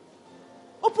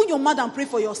 Open your mouth and pray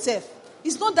for yourself.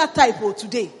 It's not that type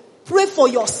today. Pray for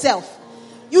yourself.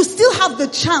 You still have the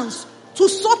chance to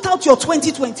sort out your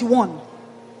 2021.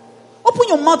 Open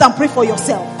your mouth and pray for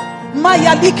yourself. I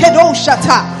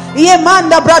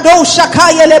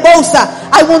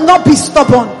will not be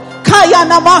stubborn. I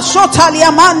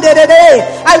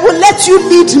will let you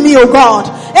lead me, O God.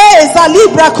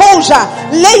 Zalibra koja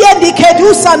leyendi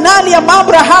kedusa nalia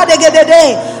mambra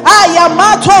hadegedede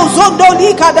ayamato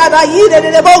zondolika dadayide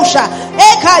debosha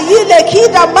ekayile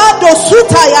kida mando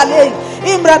suta yale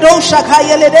imbradosha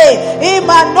kayelede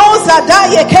imanoza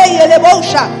daye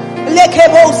kayelebosha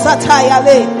lekebosa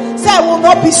tayale. Say, I will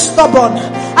not be stubborn.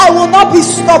 I will not be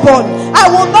stubborn. I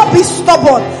will not be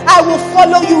stubborn. I will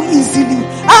follow you easily.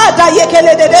 I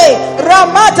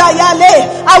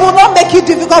will not make it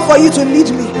difficult for you to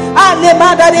lead me. I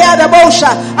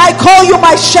call you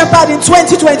my shepherd in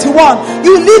 2021.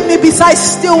 You lead me beside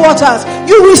still waters.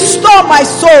 You restore my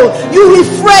soul. You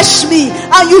refresh me.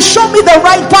 And you show me the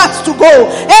right path to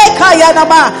go.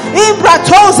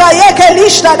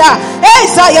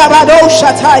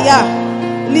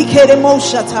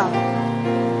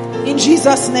 In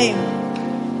Jesus' name.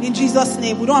 In Jesus'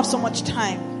 name. We don't have so much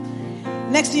time.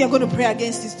 Next thing, you're going to pray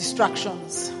against these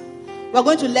distractions. We are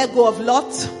going to let go of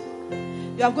Lot.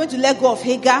 You are going to let go of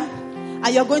Hagar. And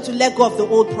you're going to let go of the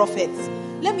old prophets.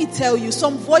 Let me tell you,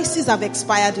 some voices have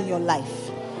expired in your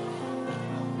life.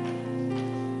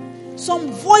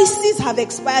 Some voices have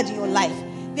expired in your life.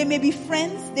 They may be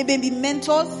friends. They may be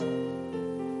mentors.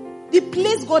 The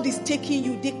place God is taking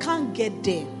you, they can't get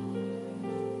there.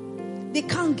 They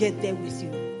can't get there with you.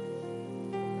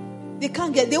 They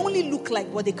can't get, they only look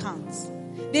like, but they can't.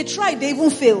 They tried, they even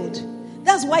failed.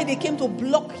 That's why they came to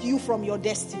block you from your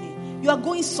destiny. You are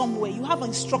going somewhere. You have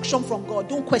instruction from God.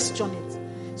 Don't question it.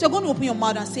 So you're going to open your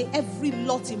mouth and say, every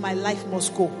lot in my life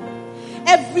must go.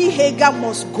 Every Hagar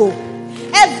must go.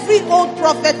 Every old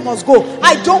prophet must go.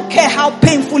 I don't care how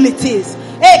painful it is.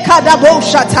 And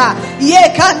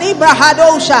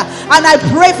I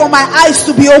pray for my eyes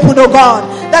to be open, oh God,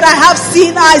 that I have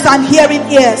seen eyes and hearing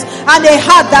ears, and a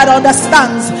heart that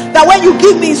understands, that when you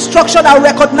give me instruction, I'll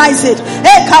recognize it.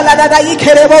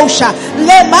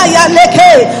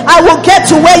 I will get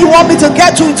to where you want me to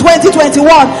get to in 2021.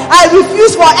 I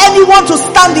refuse for anyone to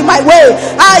stand in my way.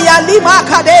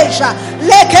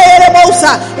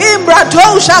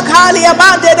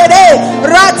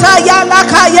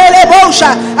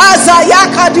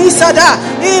 Azayaka disada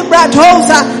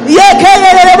imbradoza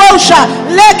yekeyere bosha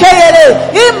lekeyere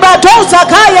imbradoza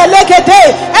kaya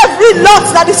lekete. Every lot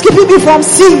that is keeping me from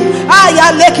sin,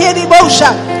 aya lekeri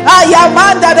bosha aya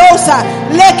manda dosa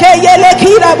lekeyele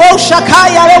kira bosha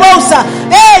kaya rebosa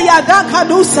eya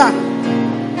dakadusa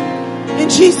In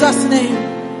Jesus' name.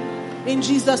 In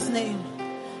Jesus' name.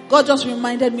 God just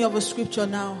reminded me of a scripture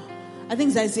now. I think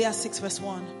it's Isaiah 6 verse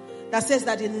 1. That says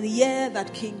that in the year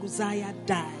that King Uzziah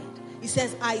died, he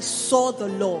says, I saw the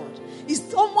Lord.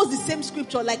 It's almost the same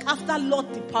scripture, like after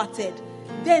Lot departed,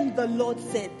 then the Lord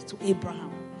said to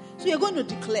Abraham. So you're going to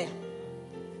declare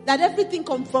that everything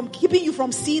from keeping you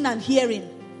from seeing and hearing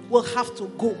will have to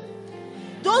go.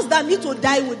 Those that need to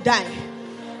die will die.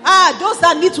 Those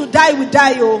that need to die will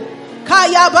die.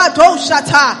 Kayabado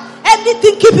shata.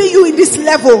 Anything keeping you in this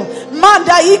level.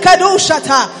 Manda ikado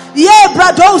shata. Ye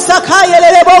bradosa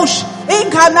kayelebosh.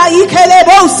 Inkana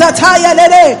ikelebosa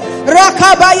tayelele.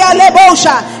 Rakabaya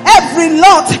lebosha. Every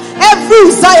Lot, every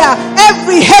Uzziah,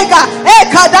 every Hagar,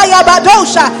 Ekadaya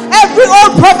badosha, every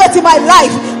old prophet in my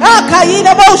life.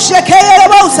 Akayinebosha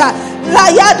kayelebosa.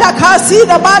 Layada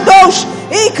kasina mandosh.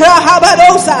 Ikra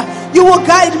habadosa. You will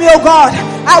guide me, oh God.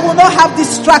 I will not have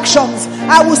distractions.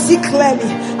 I will see clearly.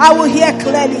 I will hear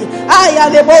clearly.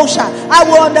 I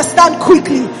will understand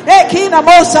quickly.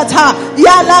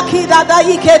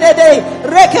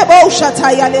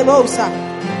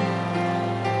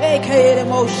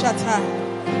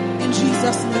 In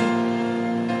Jesus'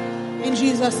 name. In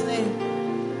Jesus' name.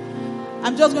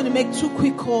 I'm just going to make 2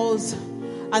 quick calls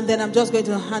and then I'm just going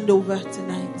to hand over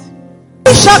tonight.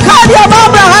 I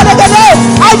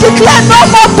declare no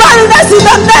more barrenness in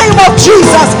the name of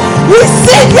Jesus.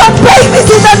 Receive your babies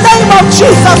in the name of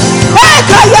Jesus.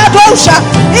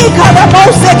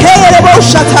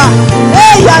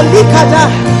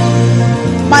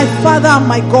 My Father and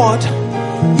my God,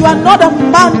 you are not a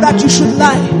man that you should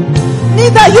lie,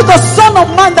 neither are you the son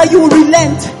of man that you will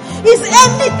relent. Is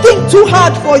anything too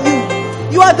hard for you?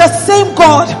 You are the same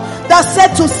God that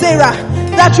said to Sarah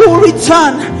that you will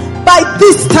return by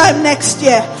this time next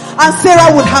year, and Sarah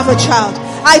would have a child.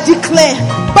 I declare,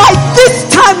 by this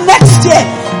time next year,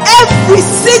 every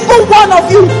single one of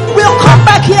you will come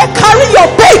back here carrying your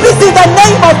babies in the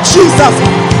name of Jesus.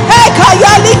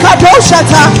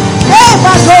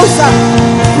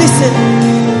 Listen,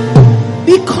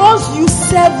 because you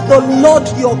serve the Lord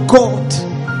your God,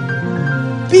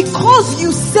 because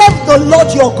you serve the Lord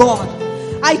your God,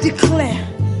 I declare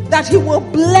that He will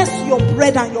bless your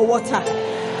bread and your water.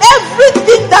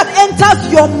 Everything that enters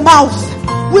your mouth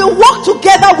will work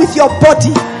together with your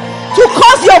body to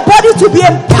cause your body to be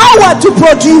empowered to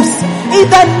produce in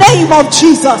the name of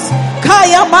Jesus.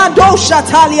 Kaya mando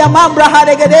shatalia mambra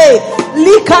haregede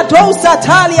likado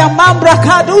satalia mambra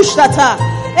kadushata.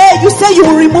 Hey, you say you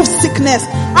will remove sickness.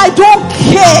 I don't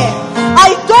care.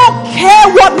 I don't care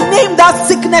what name that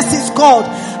sickness is called.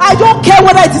 I don't care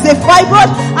whether it is a fibroid.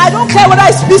 I don't care whether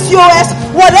it's PCOS.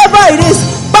 Whatever it is,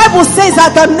 Bible says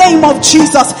at the name of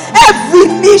Jesus, every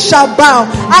knee shall bow.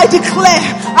 I declare,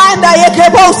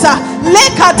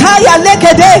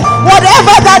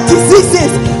 whatever that disease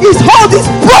is, his hold is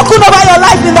broken over your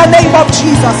life in the name of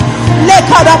Jesus.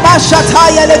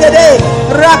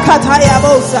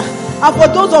 And for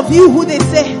those of you who they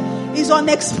say is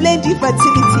unexplained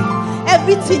infertility,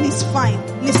 everything is fine.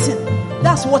 Listen,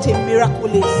 that's what a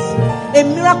miracle is. A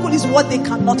miracle is what they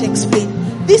cannot explain.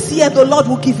 This year the Lord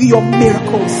will give you your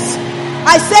miracles.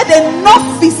 I said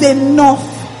enough is enough.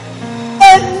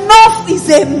 Enough is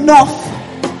enough.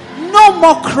 No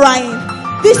more crying.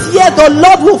 This year the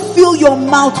Lord will fill your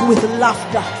mouth with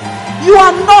laughter. You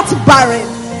are not barren.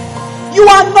 You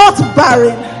are not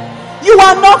barren. You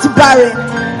are not barren.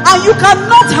 And you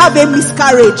cannot have a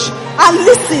miscarriage. And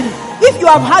listen, if you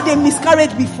have had a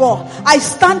miscarriage before, I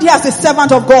stand here as a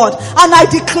servant of God and I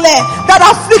declare that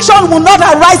affliction will not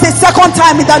arise a second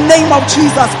time in the name of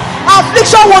Jesus.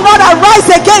 Affliction will not arise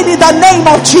again in the name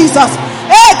of Jesus.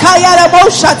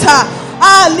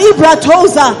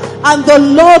 And the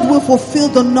Lord will fulfill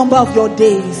the number of your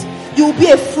days. You will be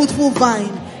a fruitful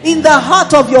vine in the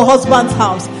heart of your husband's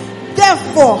house.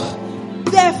 Therefore,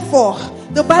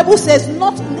 the Bible says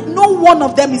no one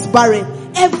of them is barren.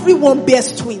 Everyone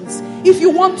bears twins. If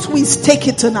you want twins, take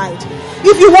it tonight.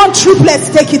 If you want triplets,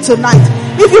 take it tonight.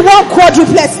 If you want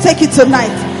quadruplets, take it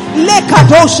tonight.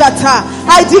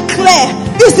 I declare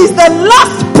this is the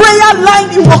last prayer line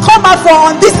you will come out for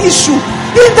on this issue.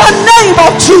 In the name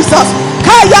of Jesus.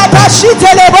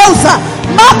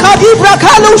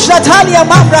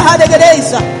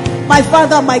 My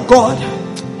Father, my God,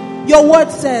 your word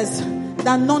says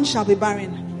that none shall be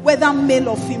barren, whether male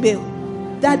or female.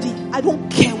 Daddy, I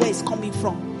don't care where it's coming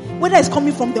from. Whether it's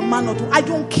coming from the man or the, I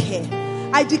don't care.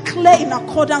 I declare in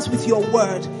accordance with your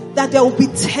word that there will be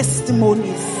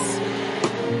testimonies.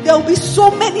 There will be so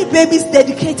many babies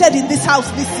dedicated in this house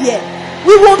this year.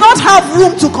 We will not have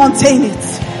room to contain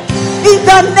it. In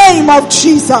the name of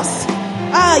Jesus.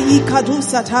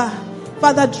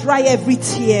 Father, dry every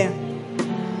tear.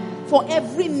 For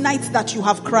every night that you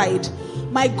have cried,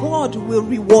 my God will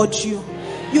reward you.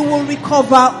 You will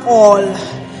recover all.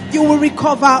 You will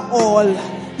recover all.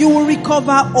 You will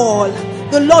recover all.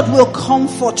 The Lord will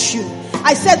comfort you.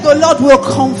 I said the Lord will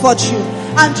comfort you.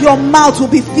 And your mouth will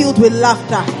be filled with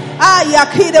laughter.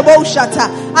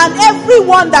 And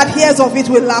everyone that hears of it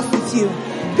will laugh with you.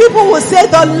 People will say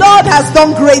the Lord has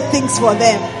done great things for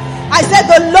them. I said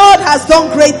the Lord has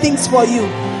done great things for you.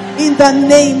 In the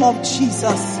name of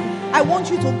Jesus. I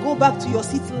want you to go back to your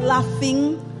seat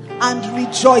laughing and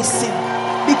rejoicing.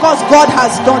 Because God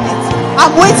has done it.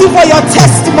 I'm waiting for your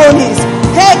testimonies.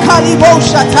 Hey, Kalibo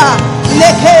Shata.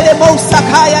 Lekelebo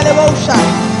Sakaya Lebosha.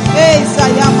 Hey,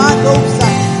 Sayamandosa.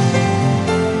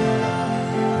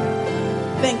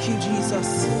 Thank you,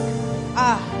 Jesus.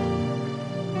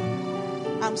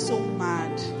 I'm so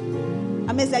mad.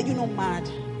 I'm like, you know, mad.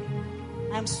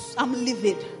 I'm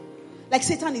livid. Like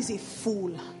Satan is a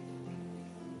fool.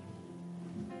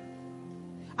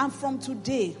 And from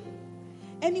today,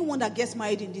 anyone that gets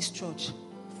married in this church,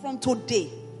 from today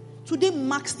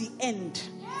marks the end.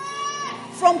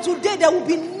 From today, there will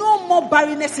be no more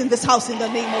barrenness in this house in the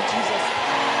name of Jesus.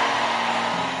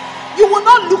 You will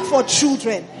not look for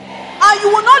children. And you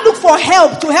will not look for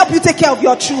help to help you take care of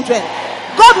your children.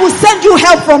 God will send you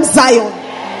help from Zion.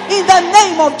 In the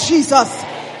name of Jesus.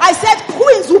 I said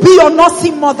queens will be your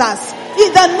nursing mothers.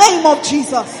 In the name of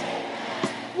Jesus.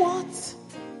 What?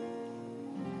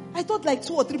 I thought like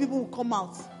 2 or 3 people would come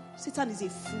out. Satan is a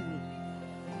fool.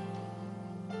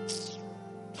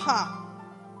 Ha.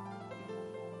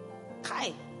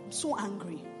 Kai, I'm so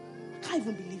angry. I can't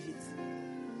even believe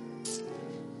it.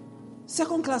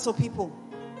 Second class of people.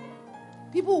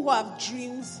 People who have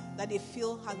dreams that they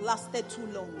feel have lasted too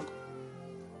long.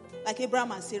 Like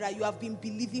Abraham and Sarah, you have been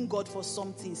believing God for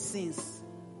something since.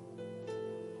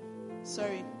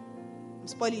 Sorry. I'm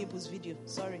spoiling people's video.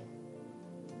 Sorry.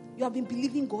 You have been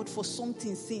believing God for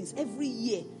something since. Every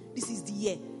year. This is the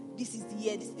year. This is the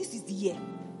year. This is the year.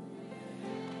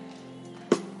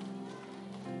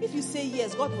 If you say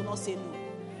yes, God will not say no.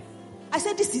 I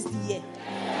said this is the year.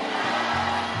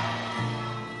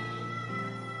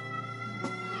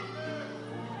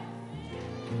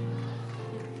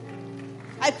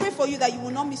 I pray for you that you will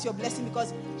not miss your blessing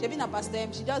because she been a pastor,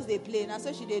 she just they play. And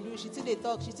so she they do, she still they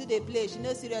talk, she still they play, she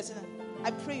knows serious. I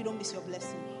pray you don't miss your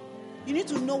blessing. You need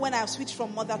to know when I have switched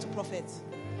from mother to prophet.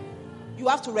 You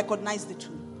have to recognize the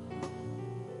two.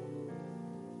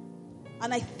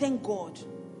 And I thank God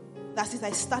that since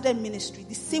I started ministry,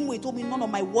 the same way He told me none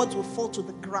of my words will fall to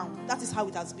the ground. That is how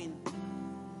it has been.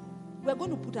 We're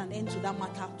going to put an end to that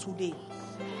matter today.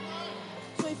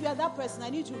 So if you are that person, I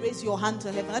need you to raise your hand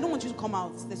to heaven. I don't want you to come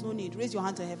out. There's no need. Raise your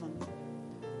hand to heaven.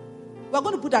 We're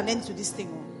going to put an end to this thing.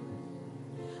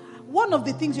 One of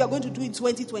the things we are going to do in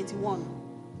 2021.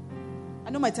 I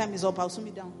know my time is up. I'll soon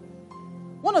be down.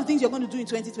 One of the things you're going to do in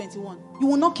 2021. You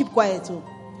will not keep quiet.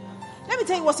 Let me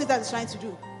tell you what Satan is trying to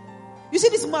do. You see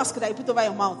this mask that you put over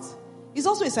your mouth? It's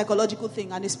also a psychological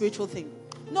thing and a spiritual thing.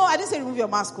 No, I didn't say remove your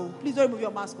mask. Please don't remove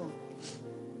your mask.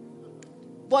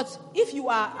 But if you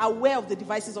are aware of the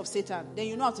devices of Satan, then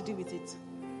you know how to deal with it.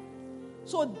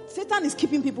 So Satan is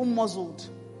keeping people muzzled.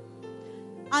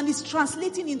 And is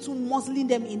translating into muzzling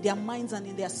them in their minds and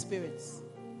in their spirits.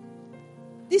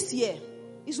 This year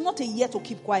is not a year to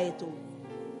keep quiet.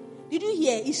 Did you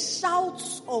hear? It's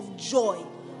shouts of joy.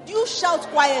 Do you shout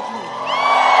quietly?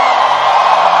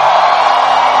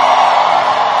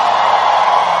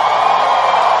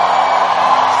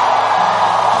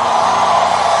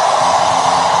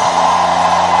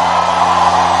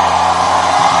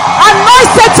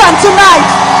 Satan tonight.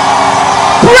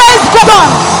 Praise God.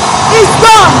 It's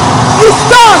done. It's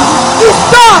done. It's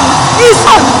done. It's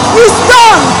done. It's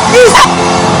done. It's done.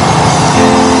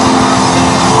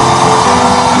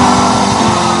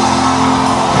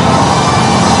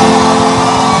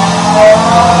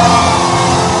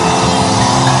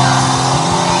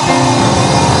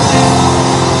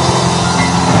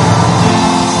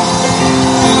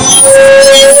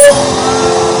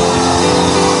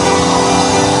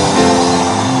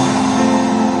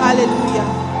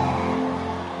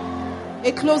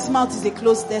 A closed mouth is a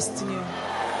closed destiny.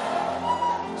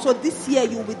 So this year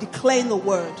you will be declaring the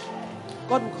word.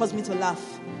 God will cause me to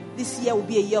laugh. This year will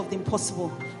be a year of the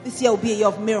impossible. This year will be a year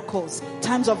of miracles.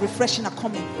 Times of refreshing are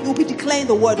coming. You will be declaring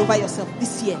the word over yourself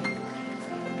this year.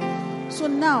 So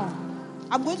now,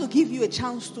 I'm going to give you a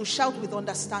chance to shout with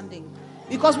understanding.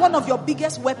 Because one of your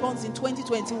biggest weapons in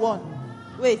 2021,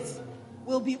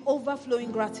 will be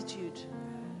overflowing gratitude.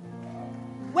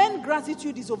 When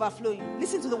gratitude is overflowing,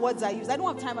 listen to the words I use. I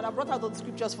don't have time, but I brought out all the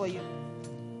scriptures for you.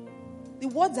 The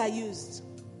words are used.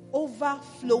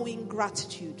 Overflowing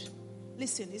gratitude.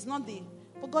 Listen, it's not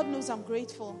but God knows I'm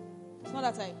grateful. It's not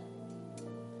that type.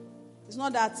 It's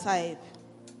not that type.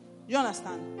 Do you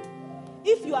understand?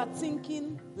 If you are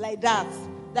thinking like that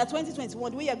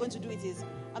 2021, the way you're going to do it is,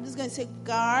 I'm just going to say,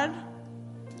 God,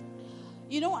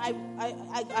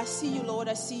 I see you, Lord.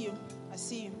 I see you. I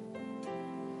see you.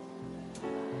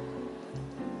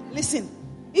 Listen,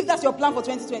 if that's your plan for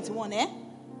 2021,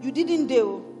 you didn't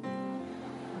do.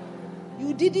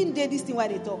 You didn't do this thing while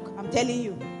they talk. I'm telling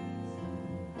you.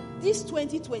 This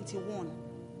 2021,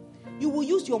 you will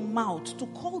use your mouth to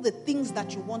call the things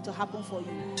that you want to happen for you.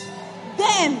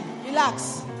 Then,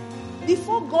 relax.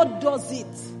 Before God does it,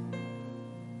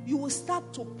 you will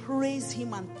start to praise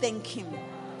Him and thank Him.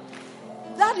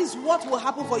 That is what will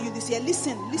happen for you this year.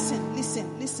 Listen.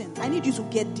 I need you to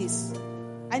get this.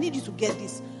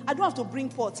 I don't have to bring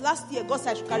pots. Last year, God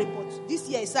said I should carry pots. This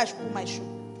year, He said I should put my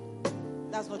shoe.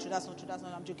 That's not true.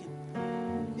 I'm joking.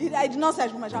 I did not say I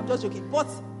should put my shoe. I'm just joking. But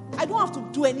I don't have to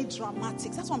do any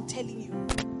dramatics. That's what I'm telling you.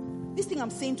 This thing I'm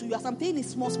saying to you, as I'm saying it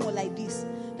small like this,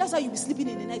 that's how you'll be sleeping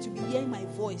in the night. You'll be hearing my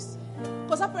voice.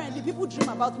 Because apparently, people dream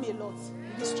about me a lot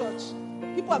in this church.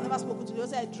 People have never spoken to me. They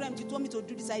say, I dreamt. You told me to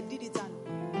do this. I did it.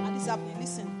 And it's happening.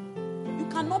 Listen. You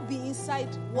cannot be inside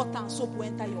water and soap will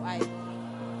enter your eye.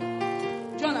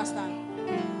 Do you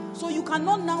understand? So you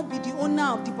cannot now be the owner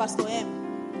of the Pastor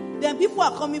M. Then people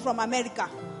are coming from America.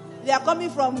 They are coming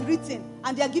from Britain.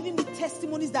 And they are giving me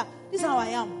testimonies that this is how I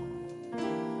am.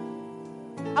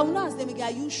 I will not ask them again,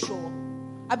 are you sure?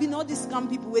 I've been all these scam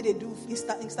people where they do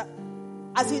Insta.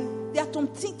 As in, there are some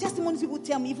testimonies people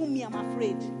tell me, even me, I'm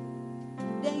afraid.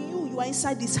 Then you are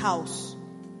inside this house.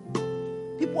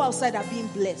 People outside are being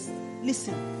blessed.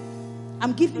 Listen,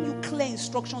 I'm giving you clear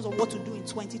instructions on what to do in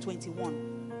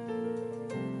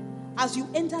 2021. As you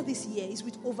enter this year, it's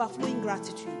with overflowing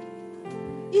gratitude.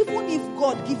 Even if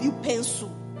God give you pencil,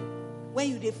 when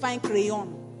you define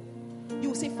crayon, you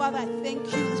will say, Father, I thank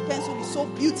you. This pencil is so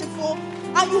beautiful.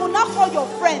 And you will not call your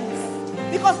friends.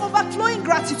 Because overflowing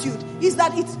gratitude is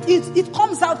that it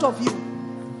comes out of you.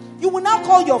 You will now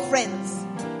call your friends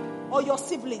or your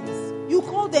siblings. You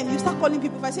call them. You start calling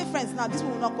people. If I say friends now, this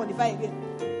one will not qualify again.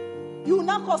 You will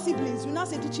now call siblings. You will now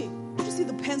say, Diche, did you see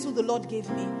the pencil the Lord gave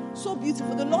me? So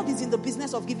beautiful. The Lord is in the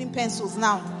business of giving pencils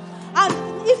now. And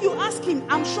if you ask Him,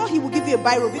 I'm sure He will give you a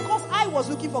biro. Because I was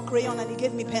looking for crayon and He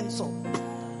gave me pencil.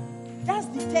 That's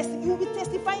the test. You will be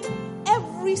testifying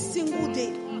every single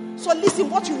day. So listen,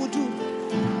 what you will do.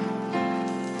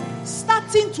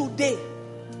 Starting today,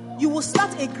 you will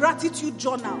start a gratitude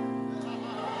journal.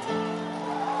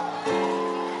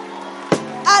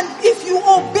 And if you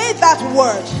obey that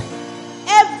word,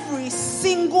 every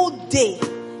single day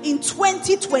in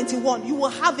 2021, you will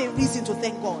have a reason to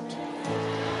thank God.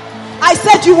 I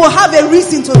said you will have a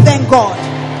reason to thank God.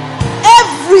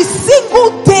 Every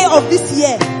single day of this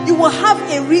year, you will have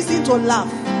a reason to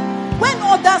laugh. When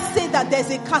others say that there's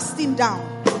a casting down,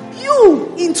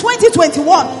 you in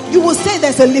 2021, you will say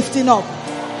there's a lifting up.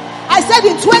 I said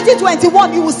in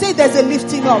 2021, you will say there's a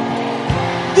lifting up.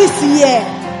 This year,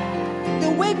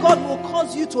 the way God will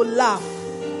cause you to laugh,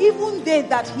 even they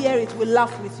that hear it will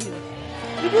laugh with you.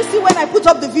 Did you see when I put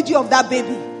up the video of that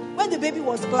baby? When the baby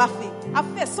was laughing, at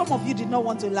first some of you did not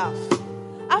want to laugh.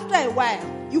 After a while,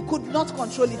 you could not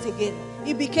control it again.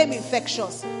 It became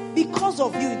infectious. Because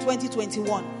of you in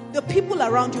 2021, the people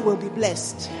around you will be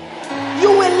blessed. You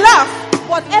will laugh,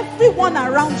 but everyone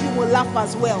around you will laugh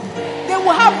as well. They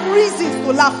will have reasons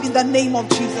to laugh in the name of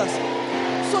Jesus.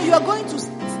 So you are going to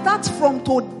start from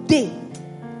today.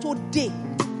 Today.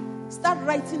 Start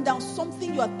writing down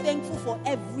something you are thankful for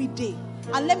every day.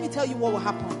 And let me tell you what will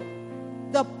happen.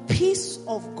 The peace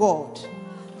of God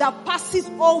that passes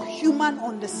all human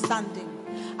understanding.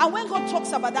 And when God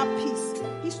talks about that peace,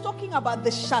 He's talking about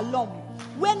the shalom,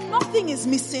 where nothing is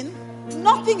missing,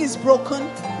 nothing is broken,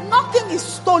 nothing is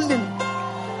stolen.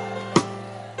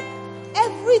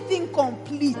 Everything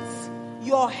completes.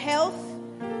 Your health,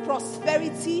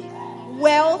 prosperity,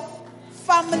 wealth,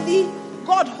 family,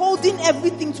 God holding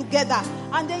everything together.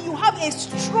 And then you have a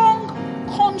strong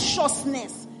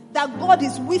consciousness that God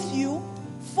is with you,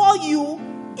 for you,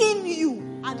 in you,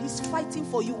 and He's fighting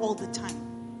for you all the time.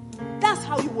 That's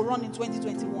how you will run in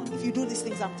 2021 if you do these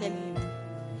things I'm telling you.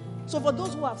 So for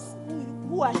those who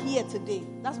are here today,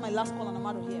 that's my last call and I'm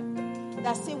out of here,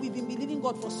 that say we've been believing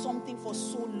God for something for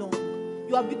so long.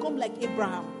 You have become like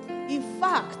Abraham. In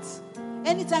fact,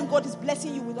 anytime God is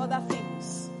blessing you with other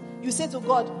things, you say to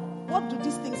God, what do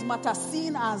these things matter,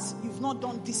 seeing as you've not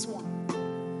done this one?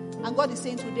 And God is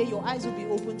saying today, your eyes will be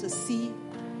open to see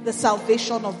the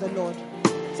salvation of the Lord.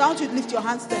 So I want you to lift your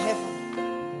hands to heaven.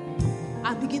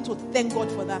 and begin to thank God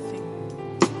for that thing.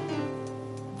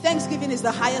 Thanksgiving is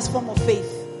the highest form of faith.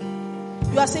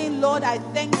 You are saying, Lord, I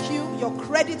thank you. Your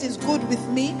credit is good with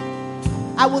me.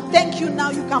 I will thank you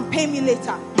now. You can pay me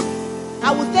later.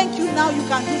 I will thank you now. You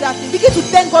can do that thing. Begin to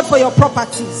thank God for your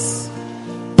properties.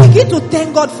 Begin to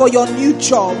thank God for your new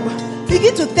job.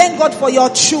 Begin to thank God for your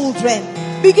children.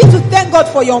 Begin to thank God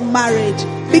for your marriage.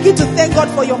 Begin to thank God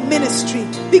for your ministry.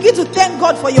 Begin to thank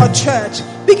God for your church.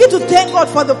 Begin to thank God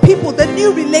for the people, the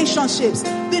new relationships,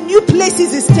 the new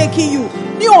places He's taking you,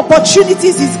 new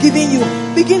opportunities He's giving you.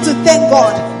 Begin to thank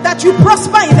God that you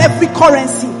prosper in every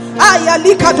currency.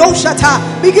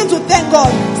 Begin to thank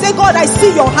God. Say, God, I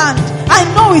see your hand. I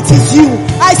know it is you.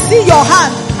 I see your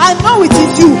hand. I know it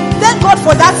is you. Thank God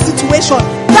for that situation.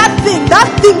 That thing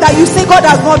that you say God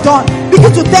has not done.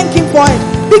 Begin to thank Him for it.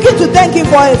 Begin to thank Him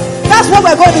for it. That's what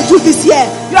we're going to do this year.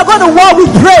 You are going to war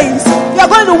with praise. You are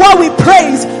going to war with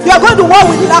praise. You are going to war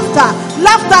with laughter.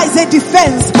 Laughter is a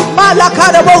defense. And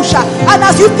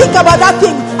as you think about that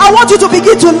thing, I want you to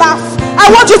begin to laugh.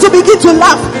 I want you to begin to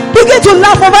laugh. Begin to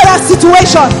laugh over that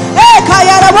situation.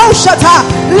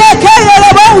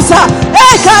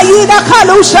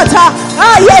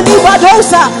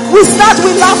 We start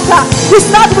with laughter. We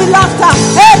start with laughter.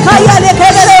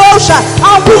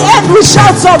 And we end with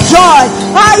shouts of joy.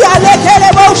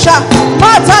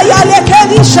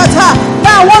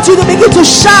 Now I want you to begin to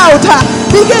shout.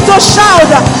 Begin to shout.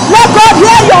 Let God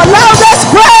hear your loudest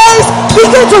praise.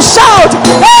 Begin to shout.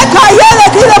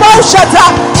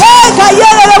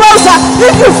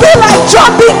 If you feel like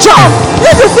jumping, jump.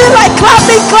 If you feel like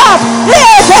clapping, clap.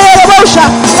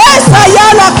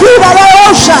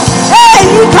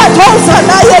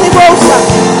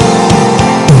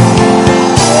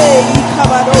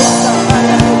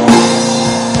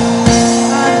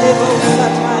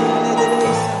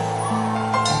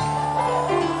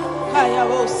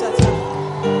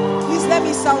 Please let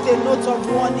me sound a note of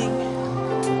warning.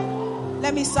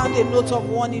 Let me sound a note of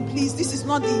warning. Please, this is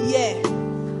not the year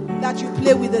that you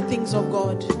play with the things of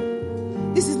God.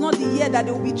 This is not the year that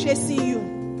they will be chasing you.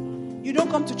 You don't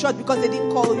come to church because they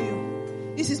didn't call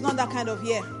you. This is not that kind of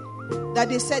year that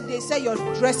they said your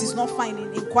dress is not fine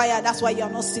in choir. That's why you are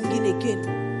not singing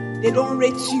again. They don't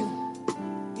rate you.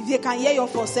 If they can hear your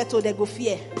falsetto, they go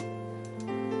fear.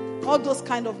 All those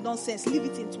kind of nonsense, leave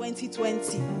it in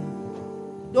 2020.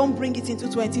 Don't bring it into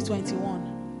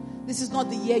 2021. This is not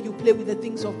the year you play with the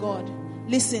things of God.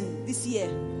 Listen, this year,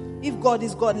 if God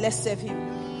is God, let's serve Him.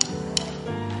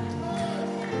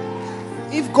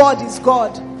 If God is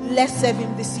God, let's serve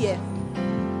Him this year.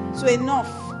 So enough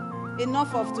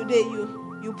of today.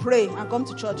 You pray and come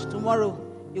to church. Tomorrow,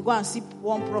 you go and see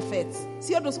one prophet.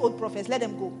 See all those old prophets, let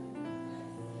them go.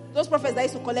 Those prophets that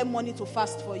used to collect money to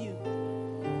fast for you.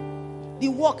 The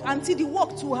work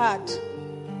too hard.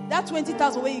 That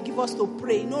 20,000 where you give us to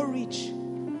pray, no reach.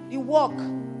 The work,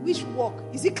 which work?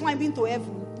 Is it climbing to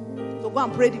heaven to go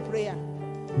and pray the prayer?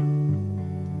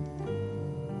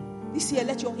 This year,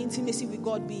 let your intimacy with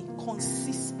God be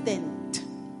consistent.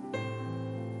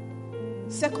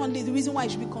 Secondly, the reason why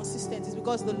it should be consistent is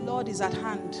because the Lord is at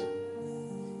hand.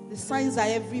 The signs are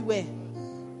everywhere.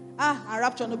 And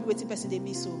rapture no be waiting person they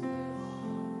miss so.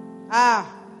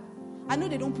 I know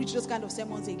they don't preach those kind of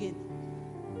sermons again.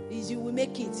 Is you will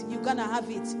make it, you're gonna have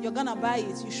it, you're gonna buy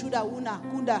it, you should have una,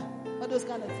 kunda, all those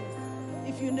kind of things.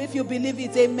 If you believe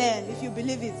it, amen. If you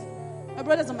believe it. My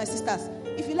brothers and my sisters,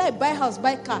 if you like buy house,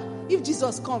 buy car, if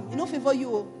Jesus come, he no favor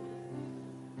you.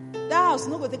 That house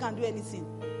no go they can do anything.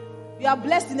 You are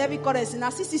blessed in every currency. Now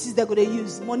CCCs they're gonna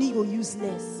use. Money you will use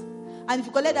less. And if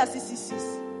you collect that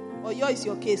CCCs, or yours is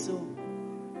your case, so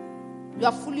you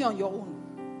are fully on your own.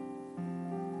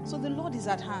 So the Lord is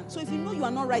at hand. So if you know you are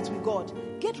not right with God,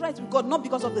 get right with God, not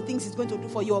because of the things He's going to do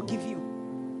for you or give you.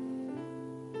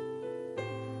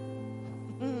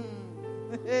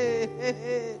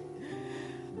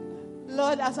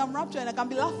 Lord, as I'm rapturing, I can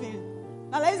be laughing.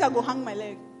 Now I go hang my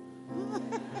leg.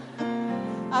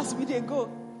 As we they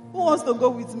go. Who wants to go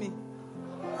with me?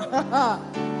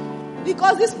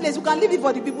 Because this place, we can leave it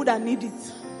for the people that need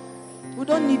it. We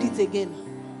don't need it again.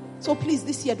 So please,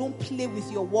 this year, don't play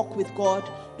with your walk with God.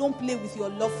 Don't play with your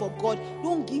love for God.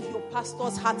 Don't give your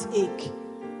pastor's heartache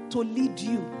to lead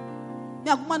you. Me,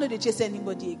 I can't know they chase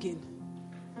anybody again.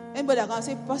 Anybody can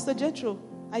say, Pastor Jethro,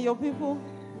 are your people?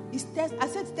 I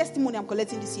said testimony I'm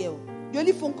collecting this year. The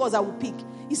only phone calls I will pick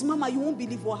is, Mama, you won't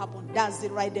believe what happened. That's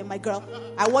it right there, my girl.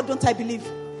 What don't I believe?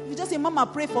 If you just say, Mama,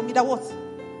 pray for me, that what?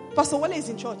 Pastor Wale is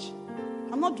in church.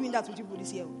 I'm not doing that with you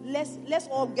this year. Let's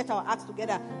all get our acts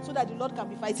together so that the Lord can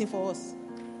be fighting for us.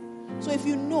 So if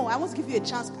you know, I want to give you a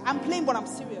chance. I'm playing, but I'm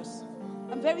serious.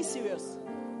 I'm very serious.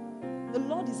 The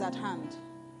Lord is at hand.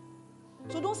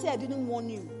 So don't say I didn't warn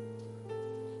you.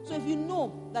 So if you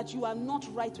know that you are not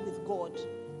right with God,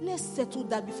 let's settle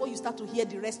that before you start to hear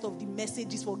the rest of the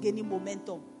messages for gaining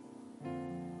momentum.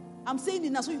 I'm saying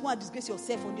it now so you won't disgrace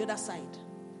yourself on the other side.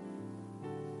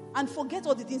 And forget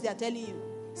all the things they are telling you.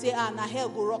 Say, na hell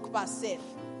go rock past safe.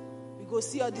 We go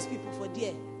see all these people for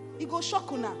there. It go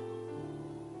shock una.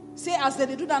 Say as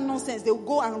they do that nonsense, they will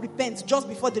go and repent just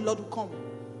before the Lord will come.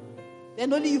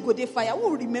 Then only you go there fire. Who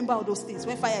will remember all those things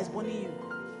when fire is burning you?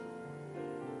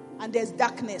 And there's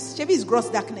darkness. Chevy is gross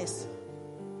darkness.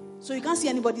 So you can't see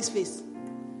anybody's face.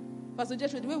 Pastor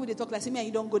Joshua, the way they talk like, say me and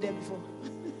you don't go there before.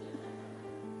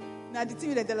 Now the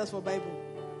thing they tell us for Bible.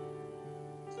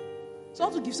 So I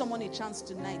want to give someone a chance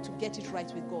tonight to get it right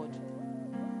with God.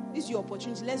 This is your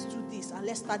opportunity. Let's do this and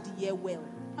let's start the year well.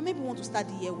 How many people want to start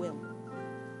the year well?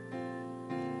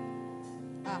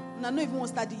 I don't even want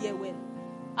to start the year well.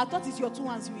 I thought it's your 2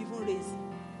 hands you even raise.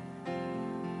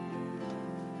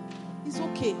 It's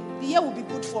okay. The year will be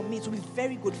good for me. It will be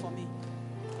very good for me.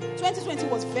 2020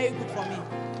 was very good for me.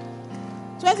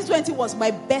 2020 was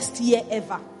my best year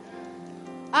ever.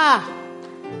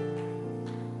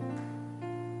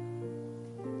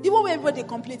 Even when everybody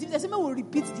complains, if they say, "Me will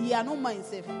repeat the year," I don't mind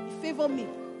myself. It favor me.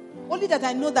 Only that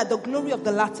I know that the glory of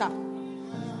the latter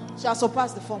shall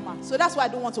surpass the former. So that's why I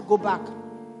don't want to go back.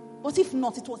 But if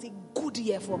not, it was a good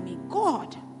year for me.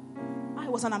 God,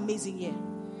 it was an amazing year.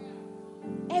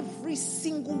 Every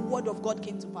single word of God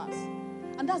came to pass.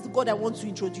 And that's the God I want to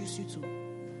introduce you to.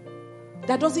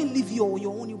 That doesn't leave you on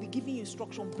your own. He'll be giving you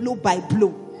instruction blow by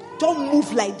blow. Don't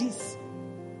move like this.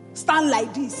 Stand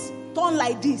like this. Turn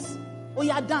like this. Oh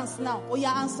yeah, dance now. Oh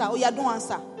yeah, answer. Oh yeah, don't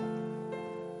answer.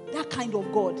 That kind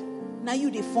of God. Now you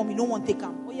they form. You don't want to take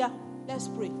him. Oh yeah, let's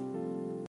pray.